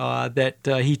crashes that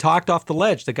he talked off the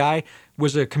ledge. The guy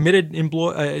was a committed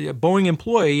Boeing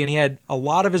employee, and he had a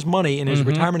lot of his money in his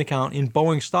retirement account in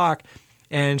Boeing stock.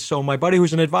 And so my buddy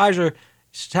who's an advisor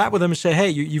sat with him and said, hey,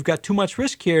 you've got too much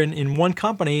risk here in one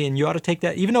company, and you ought to take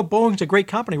that. Even though Boeing's a great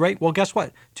company, right? Well, guess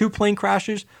what? 2 plane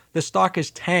crashes, the stock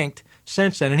has tanked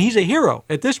since then. And he's a hero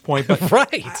at this point. But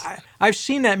right. I've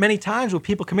seen that many times where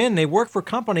people come in and they work for a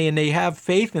company and they have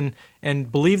faith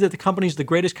and believe that the company's the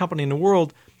greatest company in the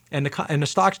world, and the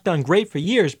stock's done great for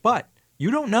years, but you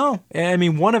don't know. I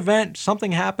mean, one event,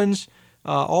 something happens,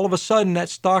 all of a sudden that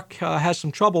stock has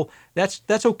some trouble.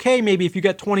 That's okay maybe if you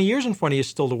got 20 years in front of you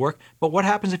still to work, but what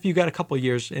happens if you got a couple of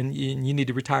years and you need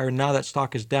to retire and now that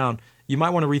stock is down? You might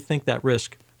want to rethink that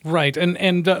risk. Right.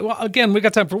 And again, we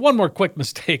got time for one more quick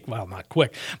mistake. Well, not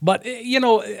quick, but,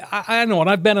 I know, and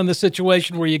I've been in the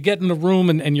situation where you get in the room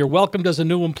and you're welcomed as a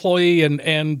new employee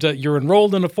and you're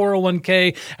enrolled in a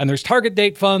 401k and there's target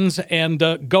date funds and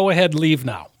go ahead, leave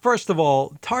now. First of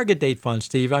all, target date funds,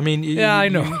 Steve. I mean, I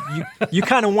know. You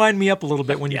kind of wind me up a little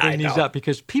bit when you bring these up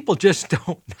because people just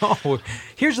don't know.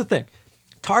 Here's the thing.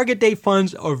 Target date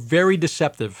funds are very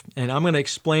deceptive, and I'm going to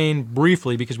explain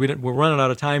briefly because we're running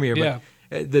out of time here. Yeah. But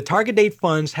the target date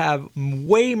funds have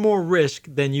way more risk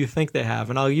than you think they have,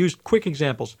 and I'll use quick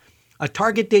examples. A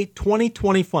target date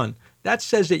 2020 fund, that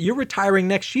says that you're retiring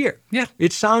next year. Yeah.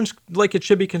 It sounds like it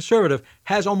should be conservative,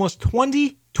 has almost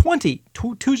 20%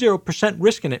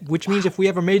 risk in it, which means if we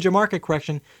have a major market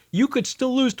correction, you could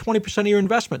still lose 20% of your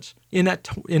investments in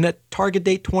that target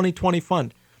date 2020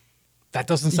 fund. That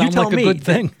doesn't sound like a good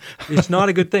thing. It's not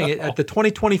a good thing. The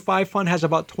 2025 fund has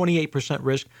about 28%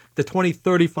 risk. The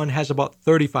 2030 fund has about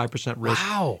 35% risk.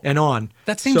 Wow. And on.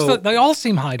 That seems they all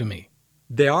seem high to me.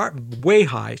 They are way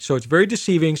high, so it's very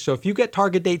deceiving. So if you get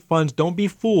target date funds, don't be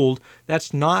fooled.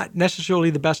 That's not necessarily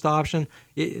the best option.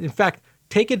 In fact,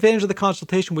 take advantage of the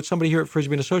consultation with somebody here at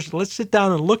Frisbee & Associates. Let's sit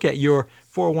down and look at your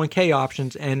 401k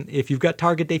options, and if you've got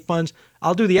target date funds,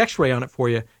 I'll do the x-ray on it for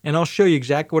you, and I'll show you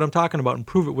exactly what I'm talking about and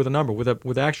prove it with a number, with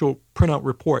an actual printout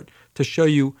report to show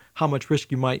you how much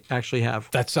risk you might actually have.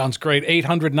 That sounds great.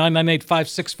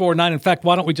 800-998-5649. In fact,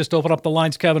 why don't we just open up the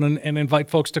lines, Kevin, and invite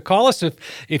folks to call us.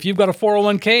 If you've got a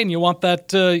 401k and you want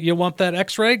that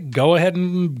x-ray, go ahead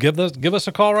and give us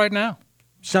a call right now.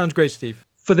 Sounds great, Steve.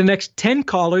 For the next 10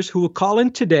 callers who will call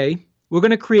in today, we're going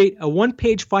to create a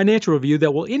one-page financial review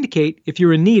that will indicate if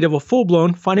you're in need of a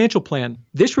full-blown financial plan.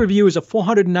 This review is a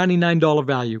 $499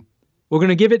 value. We're going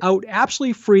to give it out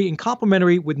absolutely free and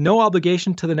complimentary with no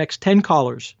obligation to the next 10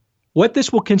 callers. What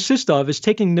this will consist of is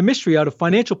taking the mystery out of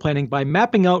financial planning by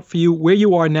mapping out for you where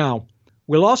you are now.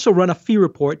 We'll also run a fee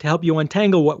report to help you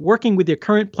untangle what working with your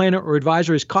current planner or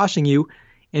advisor is costing you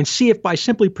and see if by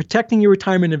simply protecting your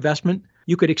retirement investment,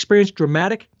 you could experience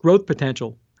dramatic growth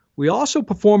potential. We also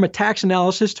perform a tax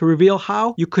analysis to reveal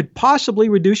how you could possibly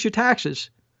reduce your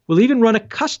taxes. We'll even run a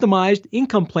customized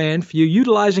income plan for you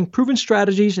utilizing proven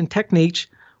strategies and techniques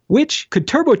which could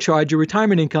turbocharge your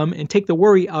retirement income and take the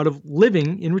worry out of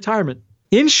living in retirement.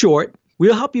 In short,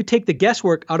 we'll help you take the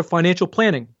guesswork out of financial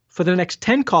planning. For the next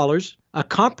 10 callers, a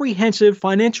comprehensive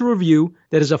financial review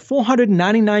that is a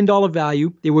 $499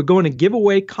 value that we're going to give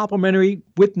away complimentary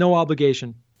with no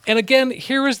obligation. And again,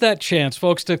 here is that chance,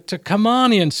 folks, to come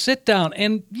on in, sit down,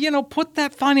 and, put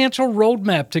that financial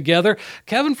roadmap together.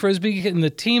 Kevin Frisby and the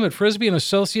team at Frisby and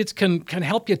Associates can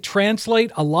help you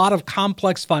translate a lot of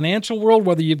complex financial world,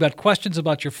 whether you've got questions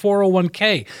about your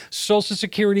 401k, Social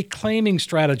Security claiming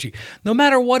strategy. No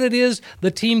matter what it is,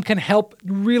 the team can help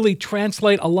really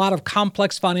translate a lot of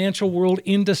complex financial world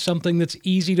into something that's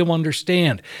easy to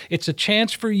understand. It's a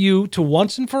chance for you to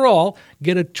once and for all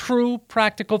get a true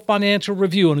practical financial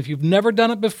review. And if you've never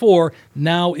done it before,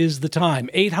 now is the time.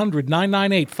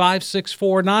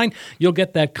 800-998-5649. You'll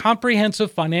get that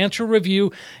comprehensive financial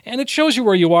review, and it shows you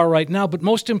where you are right now. But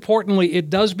most importantly, it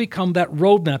does become that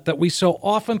roadmap that we so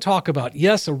often talk about.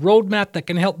 Yes, a roadmap that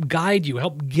can help guide you,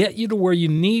 help get you to where you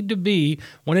need to be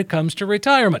when it comes to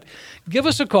retirement. Give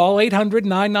us a call,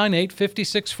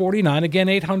 800-998-5649. Again,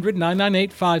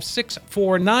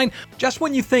 800-998-5649. Just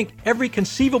when you think every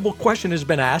conceivable question has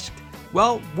been asked,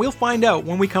 well, we'll find out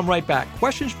when we come right back.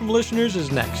 Questions from listeners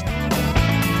is next.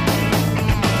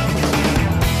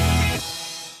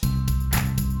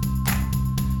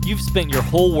 You've spent your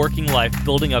whole working life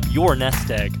building up your nest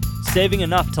egg, saving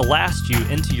enough to last you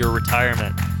into your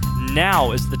retirement.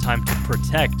 Now is the time to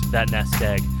protect that nest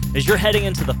egg. As you're heading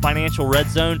into the financial red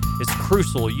zone, it's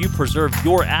crucial you preserve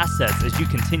your assets as you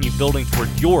continue building toward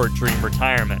your dream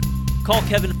retirement. Call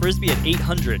Kevin Frisby at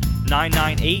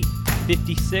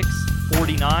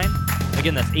 800-998-5649.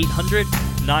 Again, that's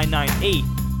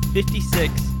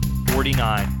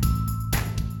 800-998-5649.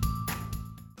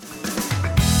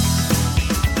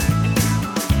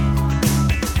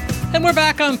 And we're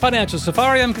back on Financial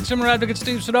Safari. I'm consumer advocate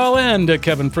Steve Siddall, and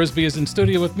Kevin Frisby is in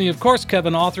studio with me. Of course,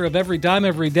 Kevin, author of Every Dime,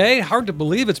 Every Day. Hard to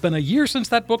believe it's been a year since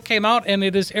that book came out, and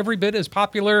it is every bit as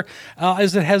popular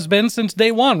as it has been since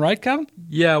day one, right, Kevin?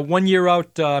 Yeah, 1 year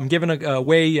out. I'm giving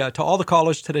away to all the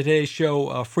callers to today's show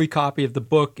a free copy of the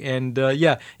book. And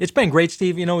it's been great,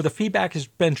 Steve. The feedback has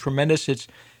been tremendous.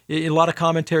 A lot of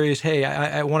commentary is, hey,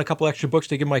 I want a couple extra books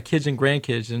to give my kids and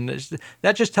grandkids. And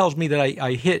that just tells me that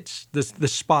I hit the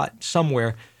spot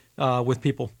somewhere with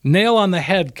people. Nail on the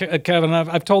head, Kevin.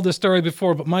 I've told this story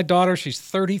before, but my daughter, she's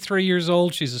 33 years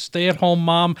old. She's a stay-at-home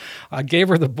mom. I gave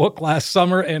her the book last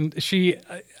summer, and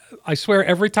I swear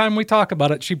every time we talk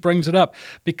about it, she brings it up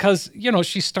because,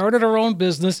 she started her own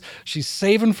business. She's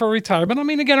saving for retirement. I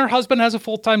mean, again, her husband has a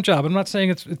full-time job. I'm not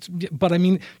saying but I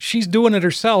mean, she's doing it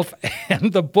herself,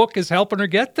 and the book is helping her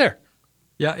get there.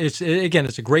 Yeah, it's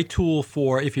a great tool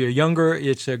for if you're younger.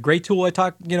 It's a great tool. I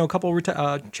talk, a couple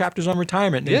of chapters on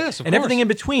retirement and, yes, of and course. Everything in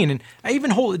between. And I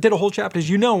even did a whole chapter, as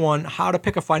you know, on how to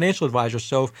pick a financial advisor.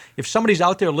 So if somebody's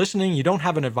out there listening, you don't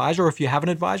have an advisor, or if you have an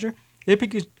advisor, it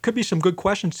could be some good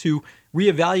questions to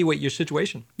reevaluate your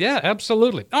situation. Yeah,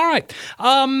 absolutely. All right.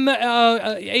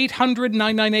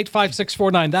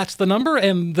 800-998-5649. That's the number.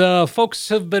 And folks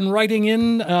have been writing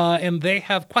in and they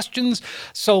have questions.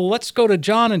 So let's go to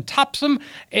John in Topsom.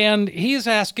 And he is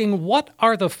asking, what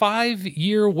are the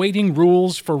 5-year waiting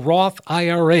rules for Roth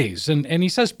IRAs? And he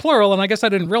says plural, and I guess I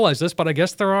didn't realize this, but I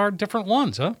guess there are different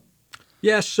ones, huh?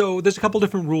 Yeah, so there's a couple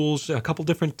different rules, a couple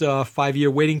different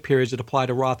 5-year waiting periods that apply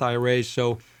to Roth IRAs.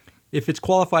 So if it's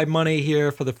qualified money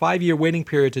here for the 5-year waiting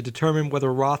period to determine whether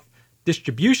a Roth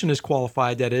distribution is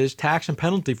qualified, that is, tax and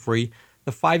penalty free,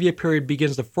 the 5-year period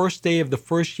begins the first day of the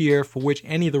first year for which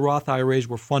any of the Roth IRAs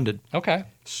were funded. Okay.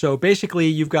 So basically,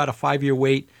 you've got a 5-year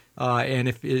wait, and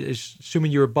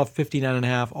assuming you're above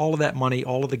 59.5, all of that money,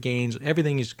 all of the gains,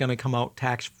 everything is going to come out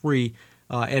tax-free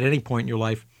at any point in your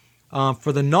life.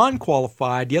 For the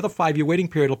non-qualified, the other 5-year waiting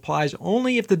period applies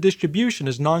only if the distribution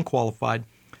is non-qualified.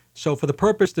 So for the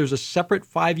purpose, there's a separate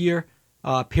 5-year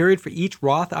period for each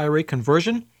Roth IRA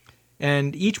conversion,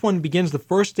 and each one begins the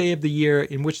first day of the year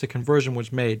in which the conversion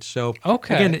was made. So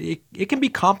again, it can be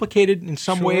complicated in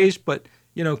some ways, but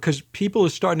because people are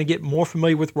starting to get more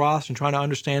familiar with Roths and trying to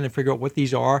understand and figure out what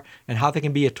these are and how they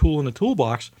can be a tool in the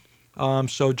toolbox.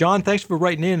 So John, thanks for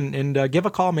writing in, and give a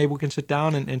call. Maybe we can sit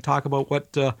down and talk about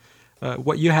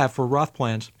what you have for Roth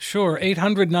plans. Sure,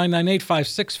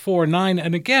 800-998-5649.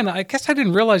 And again, I guess I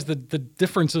didn't realize the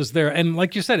differences there. And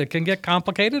like you said, it can get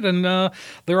complicated, and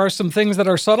there are some things that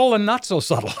are subtle and not so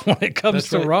subtle when it comes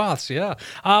to Roths. Yeah.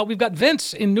 We've got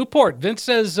Vince in Newport. Vince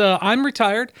says, I'm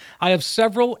retired. I have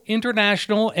several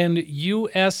international and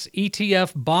U.S.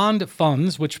 ETF bond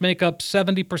funds, which make up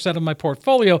 70% of my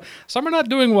portfolio. Some are not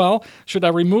doing well. Should I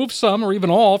remove some or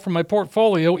even all from my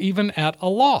portfolio, even at a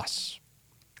loss?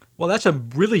 Well, that's a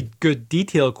really good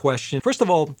detailed question. First of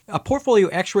all, a portfolio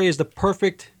x-ray is the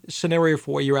perfect scenario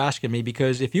for what you're asking me,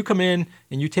 because if you come in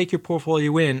and you take your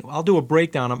portfolio in, I'll do a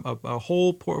breakdown of a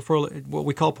whole portfolio, what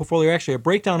we call portfolio x-ray, a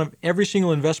breakdown of every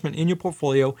single investment in your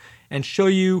portfolio, and show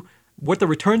you what the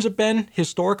returns have been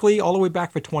historically, all the way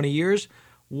back for 20 years,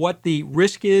 what the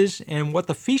risk is, and what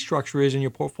the fee structure is in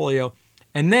your portfolio.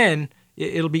 And then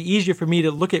it'll be easier for me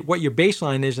to look at what your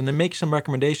baseline is and then make some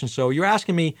recommendations. So you're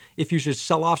asking me if you should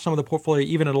sell off some of the portfolio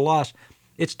even at a loss.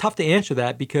 It's tough to answer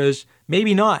that because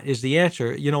maybe not is the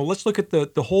answer. Let's look at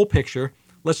the whole picture.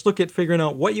 Let's look at figuring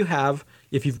out what you have.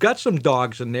 If you've got some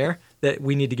dogs in there that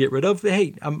we need to get rid of,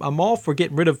 hey, I'm all for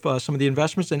getting rid of some of the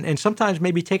investments and sometimes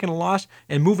maybe taking a loss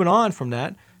and moving on from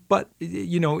that. But,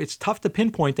 it's tough to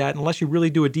pinpoint that unless you really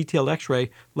do a detailed x-ray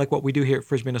like what we do here at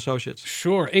Frisbee & Associates.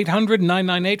 Sure.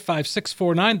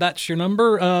 800-998-5649. That's your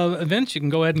number, Vince. You can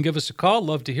go ahead and give us a call.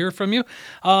 Love to hear from you.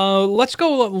 Let's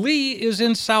go. Lee is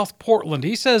in South Portland.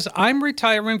 He says, I'm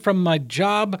retiring from my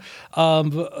job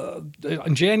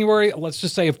in January, let's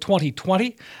just say of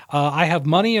 2020. I have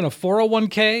money in a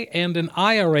 401k and an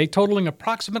IRA totaling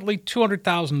approximately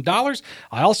 $200,000.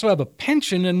 I also have a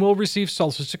pension and will receive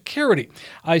Social Security.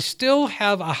 I still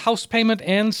have a house payment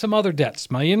and some other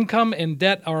debts. My income and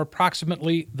debt are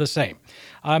approximately the same.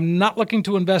 I'm not looking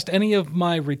to invest any of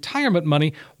my retirement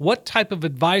money. What type of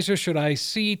advisor should I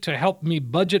see to help me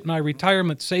budget my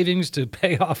retirement savings to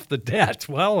pay off the debt?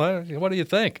 Well, what do you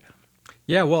think?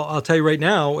 Yeah, well, I'll tell you right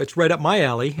now, it's right up my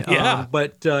alley. Yeah.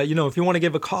 But if you want to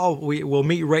give a call, we'll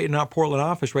meet you right in our Portland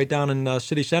office, right down in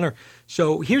City Center.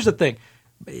 So here's the thing.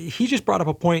 He just brought up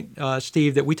a point,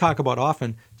 Steve, that we talk about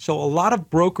often. So a lot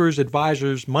of brokers,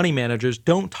 advisors, money managers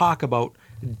don't talk about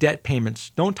debt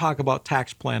payments, don't talk about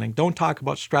tax planning, don't talk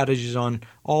about strategies on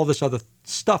all this other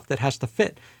stuff that has to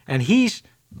fit. And he's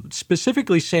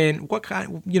specifically saying,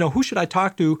 who should I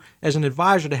talk to as an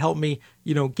advisor to help me,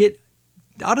 get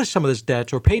out of some of this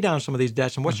debts or pay down some of these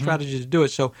debts, and what strategies to do it.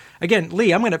 So again,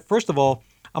 Lee, first of all,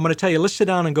 I'm going to tell you, let's sit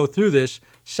down and go through this.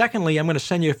 Secondly, I'm going to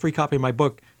send you a free copy of my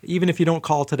book, even if you don't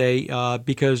call today,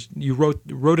 because you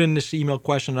wrote in this email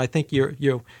question. And I think you're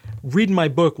reading my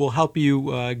book will help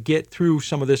you get through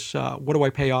some of this. What do I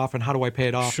pay off and how do I pay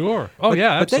it off? Sure.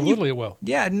 Absolutely it will.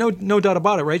 Yeah, no doubt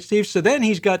about it, right, Steve? So then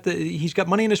he's got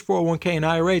money in his 401k and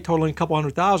IRA totaling a couple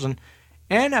 $100,000,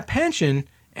 and a pension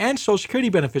and Social Security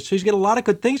benefits. So he's got a lot of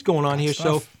good things going on here.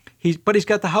 So he's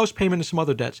got the house payment and some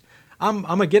other debts. I'm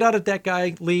gonna get out of debt,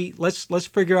 guy, Lee. Let's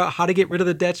figure out how to get rid of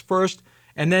the debts first,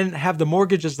 and then have the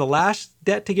mortgage as the last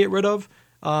debt to get rid of.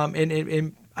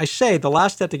 And I say the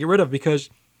last debt to get rid of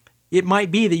because it might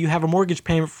be that you have a mortgage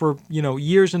payment for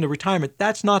years into retirement.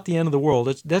 That's not the end of the world.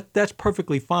 That's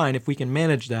perfectly fine if we can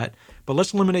manage that. But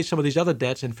let's eliminate some of these other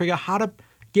debts and figure out how to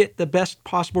get the best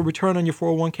possible return on your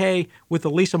 401k with the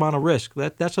least amount of risk.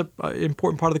 That's an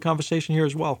important part of the conversation here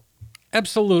as well.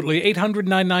 Absolutely.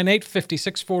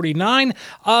 800-998-5649.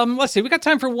 Let's see. We got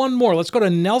time for one more. Let's go to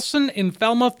Nelson in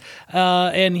Falmouth.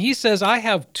 And he says, I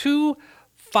have two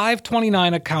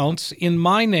 529 accounts in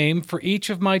my name for each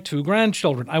of my two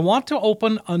grandchildren. I want to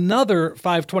open another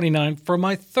 529 for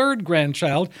my third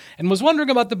grandchild and was wondering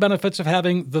about the benefits of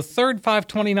having the third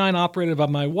 529 operated by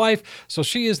my wife, so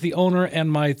she is the owner and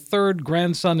my third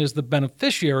grandson is the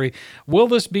beneficiary. Will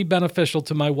this be beneficial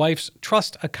to my wife's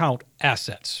trust account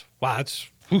assets? Wow,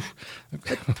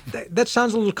 that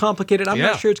sounds a little complicated. I'm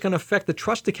not sure it's going to affect the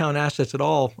trust account assets at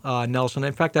all, Nelson.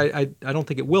 In fact, I don't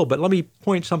think it will. But let me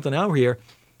point something out here.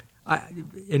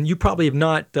 And you probably have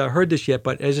not heard this yet,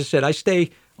 but as I said, I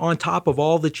stay on top of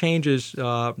all the changes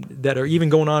that are even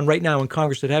going on right now in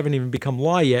Congress that haven't even become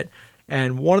law yet.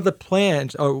 And one of the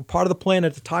plans, or part of the plan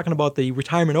that's talking about the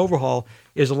retirement overhaul,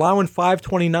 is allowing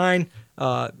 529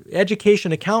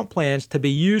 education account plans to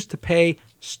be used to pay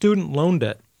student loan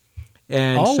debt.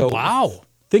 And wow.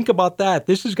 Think about that.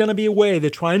 This is going to be a way they're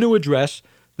trying to address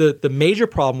the major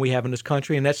problem we have in this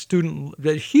country, and that's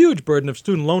the huge burden of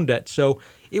student loan debt. So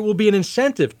it will be an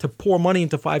incentive to pour money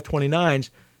into 529s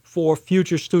for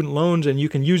future student loans, and you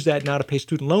can use that now to pay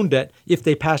student loan debt if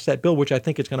they pass that bill, which I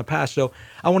think it's going to pass. So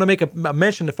I want to make a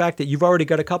mention the fact that you've already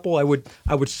got a couple. I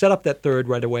would set up that third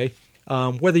right away.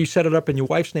 Whether you set it up in your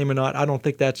wife's name or not, I don't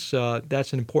think that's an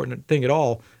important thing at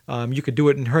all. You could do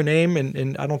it in her name,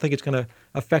 and I don't think it's going to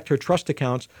affect her trust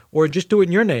accounts, or just do it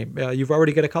in your name. You've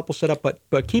already got a couple set up,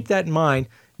 but keep that in mind.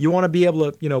 You want to be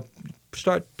able to,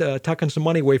 start tucking some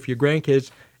money away for your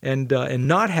grandkids and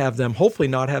not have them, hopefully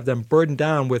not have them burdened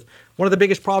down with one of the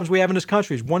biggest problems we have in this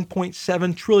country is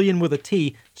 $1.7 trillion with a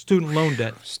T, student loan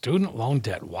debt. Student loan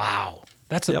debt. Wow.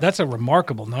 That's a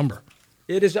remarkable number.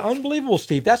 It is unbelievable,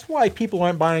 Steve. That's why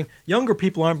younger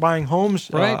people aren't buying homes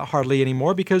hardly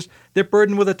anymore, because they're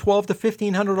burdened with a $1,200 to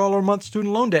 $1,500 a month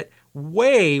student loan debt.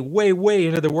 way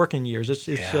into their working years.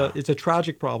 It's a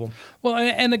tragic problem. Well,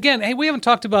 and again, hey, we haven't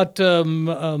talked about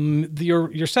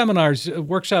your seminars,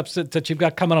 workshops that you've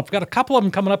got coming up. We've got a couple of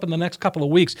them coming up in the next couple of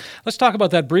weeks. Let's talk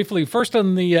about that briefly. First,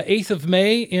 on the 8th of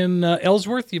May in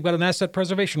Ellsworth, you've got an asset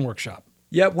preservation workshop.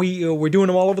 Yeah, we're doing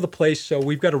them all over the place. So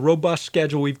we've got a robust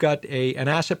schedule. We've got an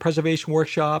asset preservation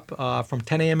workshop from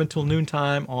 10 a.m. until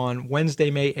noontime on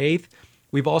Wednesday, May 8th.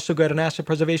 We've also got an asset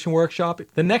preservation workshop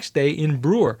the next day in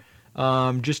Brewer,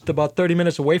 just about 30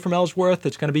 minutes away from Ellsworth.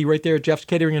 It's going to be right there at Jeff's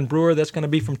Catering in Brewer. That's going to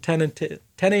be from 10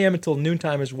 a.m. until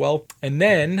noontime as well. And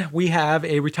then we have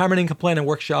a retirement income planning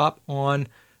workshop on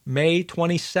May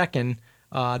 22nd.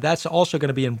 That's also going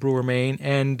to be in Brewer, Maine.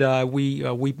 And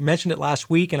we mentioned it last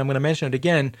week, and I'm going to mention it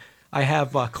again. I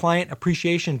have client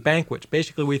appreciation banquets.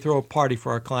 Basically, we throw a party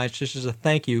for our clients just as a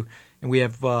thank you. And we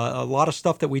have a lot of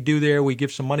stuff that we do there. We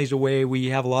give some monies away. We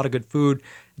have a lot of good food.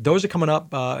 Those are coming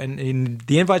up, and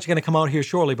the invites are going to come out here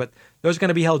shortly. But those are going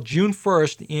to be held June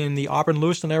 1st in the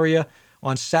Auburn-Lewiston area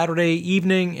on Saturday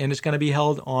evening, and it's going to be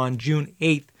held on June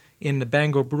 8th in the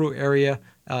Bangor Brewer area.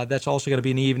 That's also going to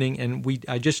be in the evening. And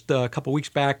I just a couple weeks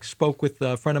back spoke with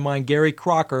a friend of mine, Gary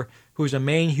Crocker, who's a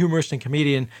Maine humorist and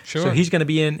community. Sure. So he's going to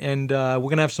be in, and we're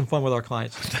going to have some fun with our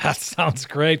clients. That sounds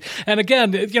great. And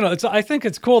again, I think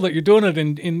it's cool that you're doing it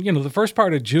in the first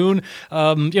part of June.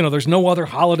 There's no other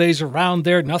holidays around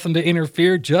there, nothing to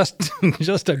interfere, just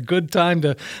a good time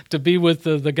to be with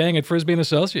the gang at Frisbie and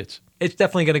Associates. It's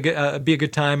definitely going to be a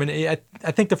good time, and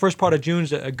I think the first part of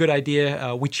June's a good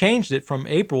idea. We changed it from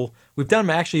April. We've done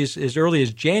them actually as early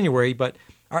as January, but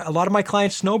a lot of my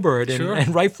clients snowbird,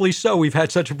 and rightfully so. We've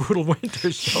had such a brutal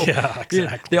winter. So yeah,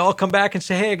 exactly. They all come back and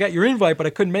say, hey, I got your invite, but I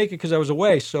couldn't make it because I was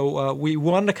away. So we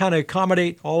wanted to kind of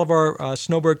accommodate all of our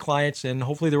snowbird clients, and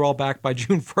hopefully they're all back by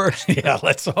June 1st. Yeah,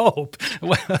 let's hope.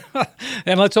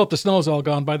 And let's hope the snow's all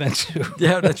gone by then, too.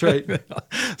 Yeah, that's right.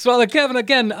 So, Kevin,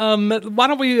 again, why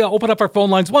don't we open up our phone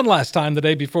lines one last time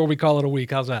today before we call it a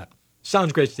week? How's that?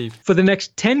 Sounds great, Steve. For the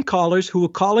next 10 callers who will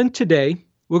call in today,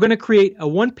 we're going to create a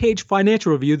one-page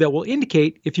financial review that will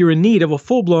indicate if you're in need of a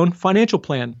full-blown financial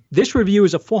plan. This review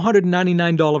is a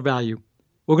 $499 value.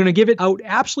 We're going to give it out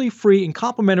absolutely free and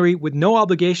complimentary with no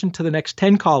obligation to the next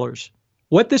 10 callers.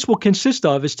 What this will consist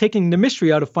of is taking the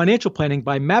mystery out of financial planning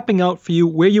by mapping out for you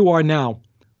where you are now.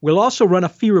 We'll also run a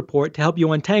fee report to help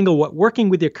you untangle what working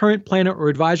with your current planner or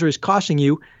advisor is costing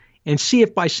you and see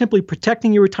if by simply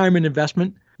protecting your retirement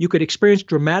investment, you could experience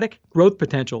dramatic growth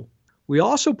potential. We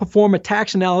also perform a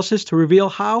tax analysis to reveal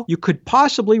how you could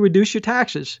possibly reduce your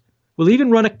taxes. We'll even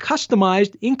run a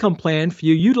customized income plan for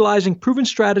you utilizing proven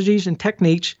strategies and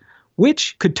techniques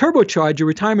which could turbocharge your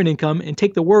retirement income and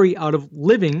take the worry out of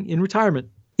living in retirement.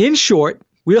 In short,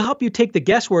 we'll help you take the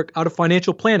guesswork out of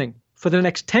financial planning. For the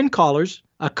next 10 callers,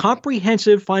 a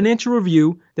comprehensive financial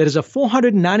review that is a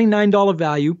 $499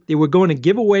 value that we're going to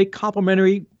give away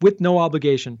complimentary with no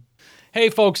obligation. Hey,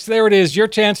 folks, there it is. Your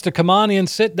chance to come on in,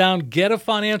 sit down, get a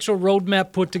financial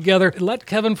roadmap put together. Let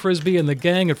Kevin Frisbie and the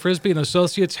gang at Frisbie and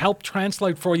Associates help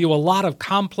translate for you a lot of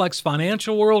complex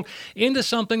financial world into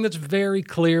something that's very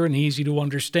clear and easy to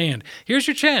understand. Here's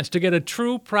your chance to get a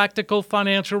true practical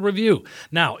financial review.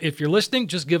 Now, if you're listening,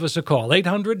 just give us a call,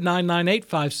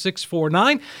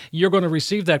 800-998-5649. You're going to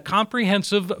receive that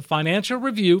comprehensive financial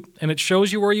review, and it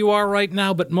shows you where you are right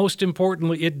now, but most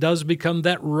importantly, it does become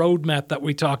that roadmap that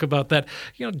we talk about, that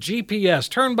GPS,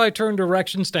 turn-by-turn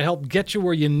directions to help get you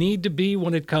where you need to be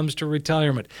when it comes to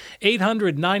retirement.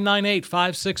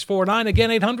 800-998-5649.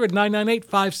 Again,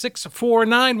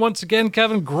 800-998-5649. Once again,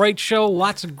 Kevin, great show,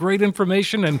 lots of great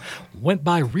information, and went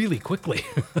by really quickly.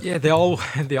 Yeah, they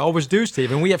always do,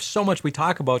 Steve, and we have so much we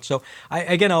talk about. So,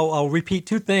 I'll repeat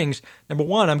two things. Number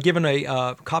one, I'm giving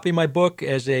a copy of my book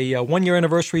as a one-year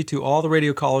anniversary to all the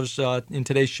radio callers in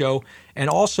today's show. And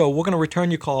also, we're going to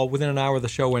return your call within an hour of the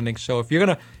show ending. So if you're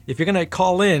gonna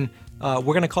call in, we're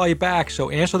going to call you back. So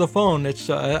answer the phone. It's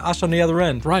us on the other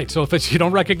end. Right. So if you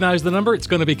don't recognize the number, it's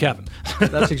going to be Kevin.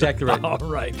 That's exactly right. All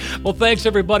right. Well, thanks,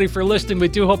 everybody, for listening. We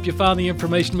do hope you found the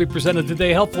information we presented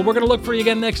today helpful. We're going to look for you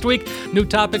again next week. New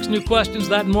topics, new questions,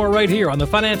 that and more right here on the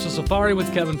Financial Safari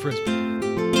with Kevin Frisbie.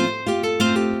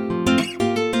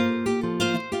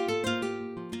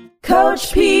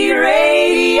 Coach P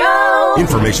Radio.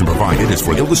 Information provided is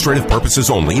for illustrative purposes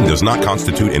only and does not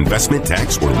constitute investment,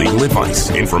 tax, or legal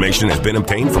advice. Information has been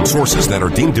obtained from sources that are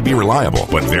deemed to be reliable,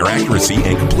 but their accuracy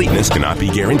and completeness cannot be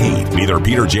guaranteed. Neither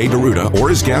Peter J. D'Arruda or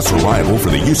his guests are liable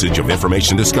for the usage of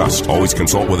information discussed. Always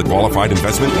consult with a qualified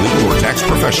investment, legal, or tax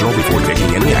professional before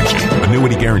taking any action.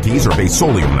 Annuity guarantees are based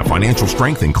solely on the financial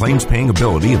strength and claims-paying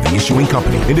ability of the issuing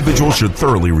company. Individuals should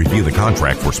thoroughly review the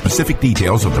contract for specific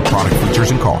details of the product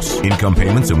features and costs. Income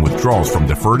payments and withdrawals from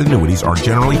deferred annuities are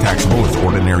generally taxable as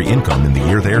ordinary income in the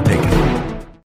year they are taken.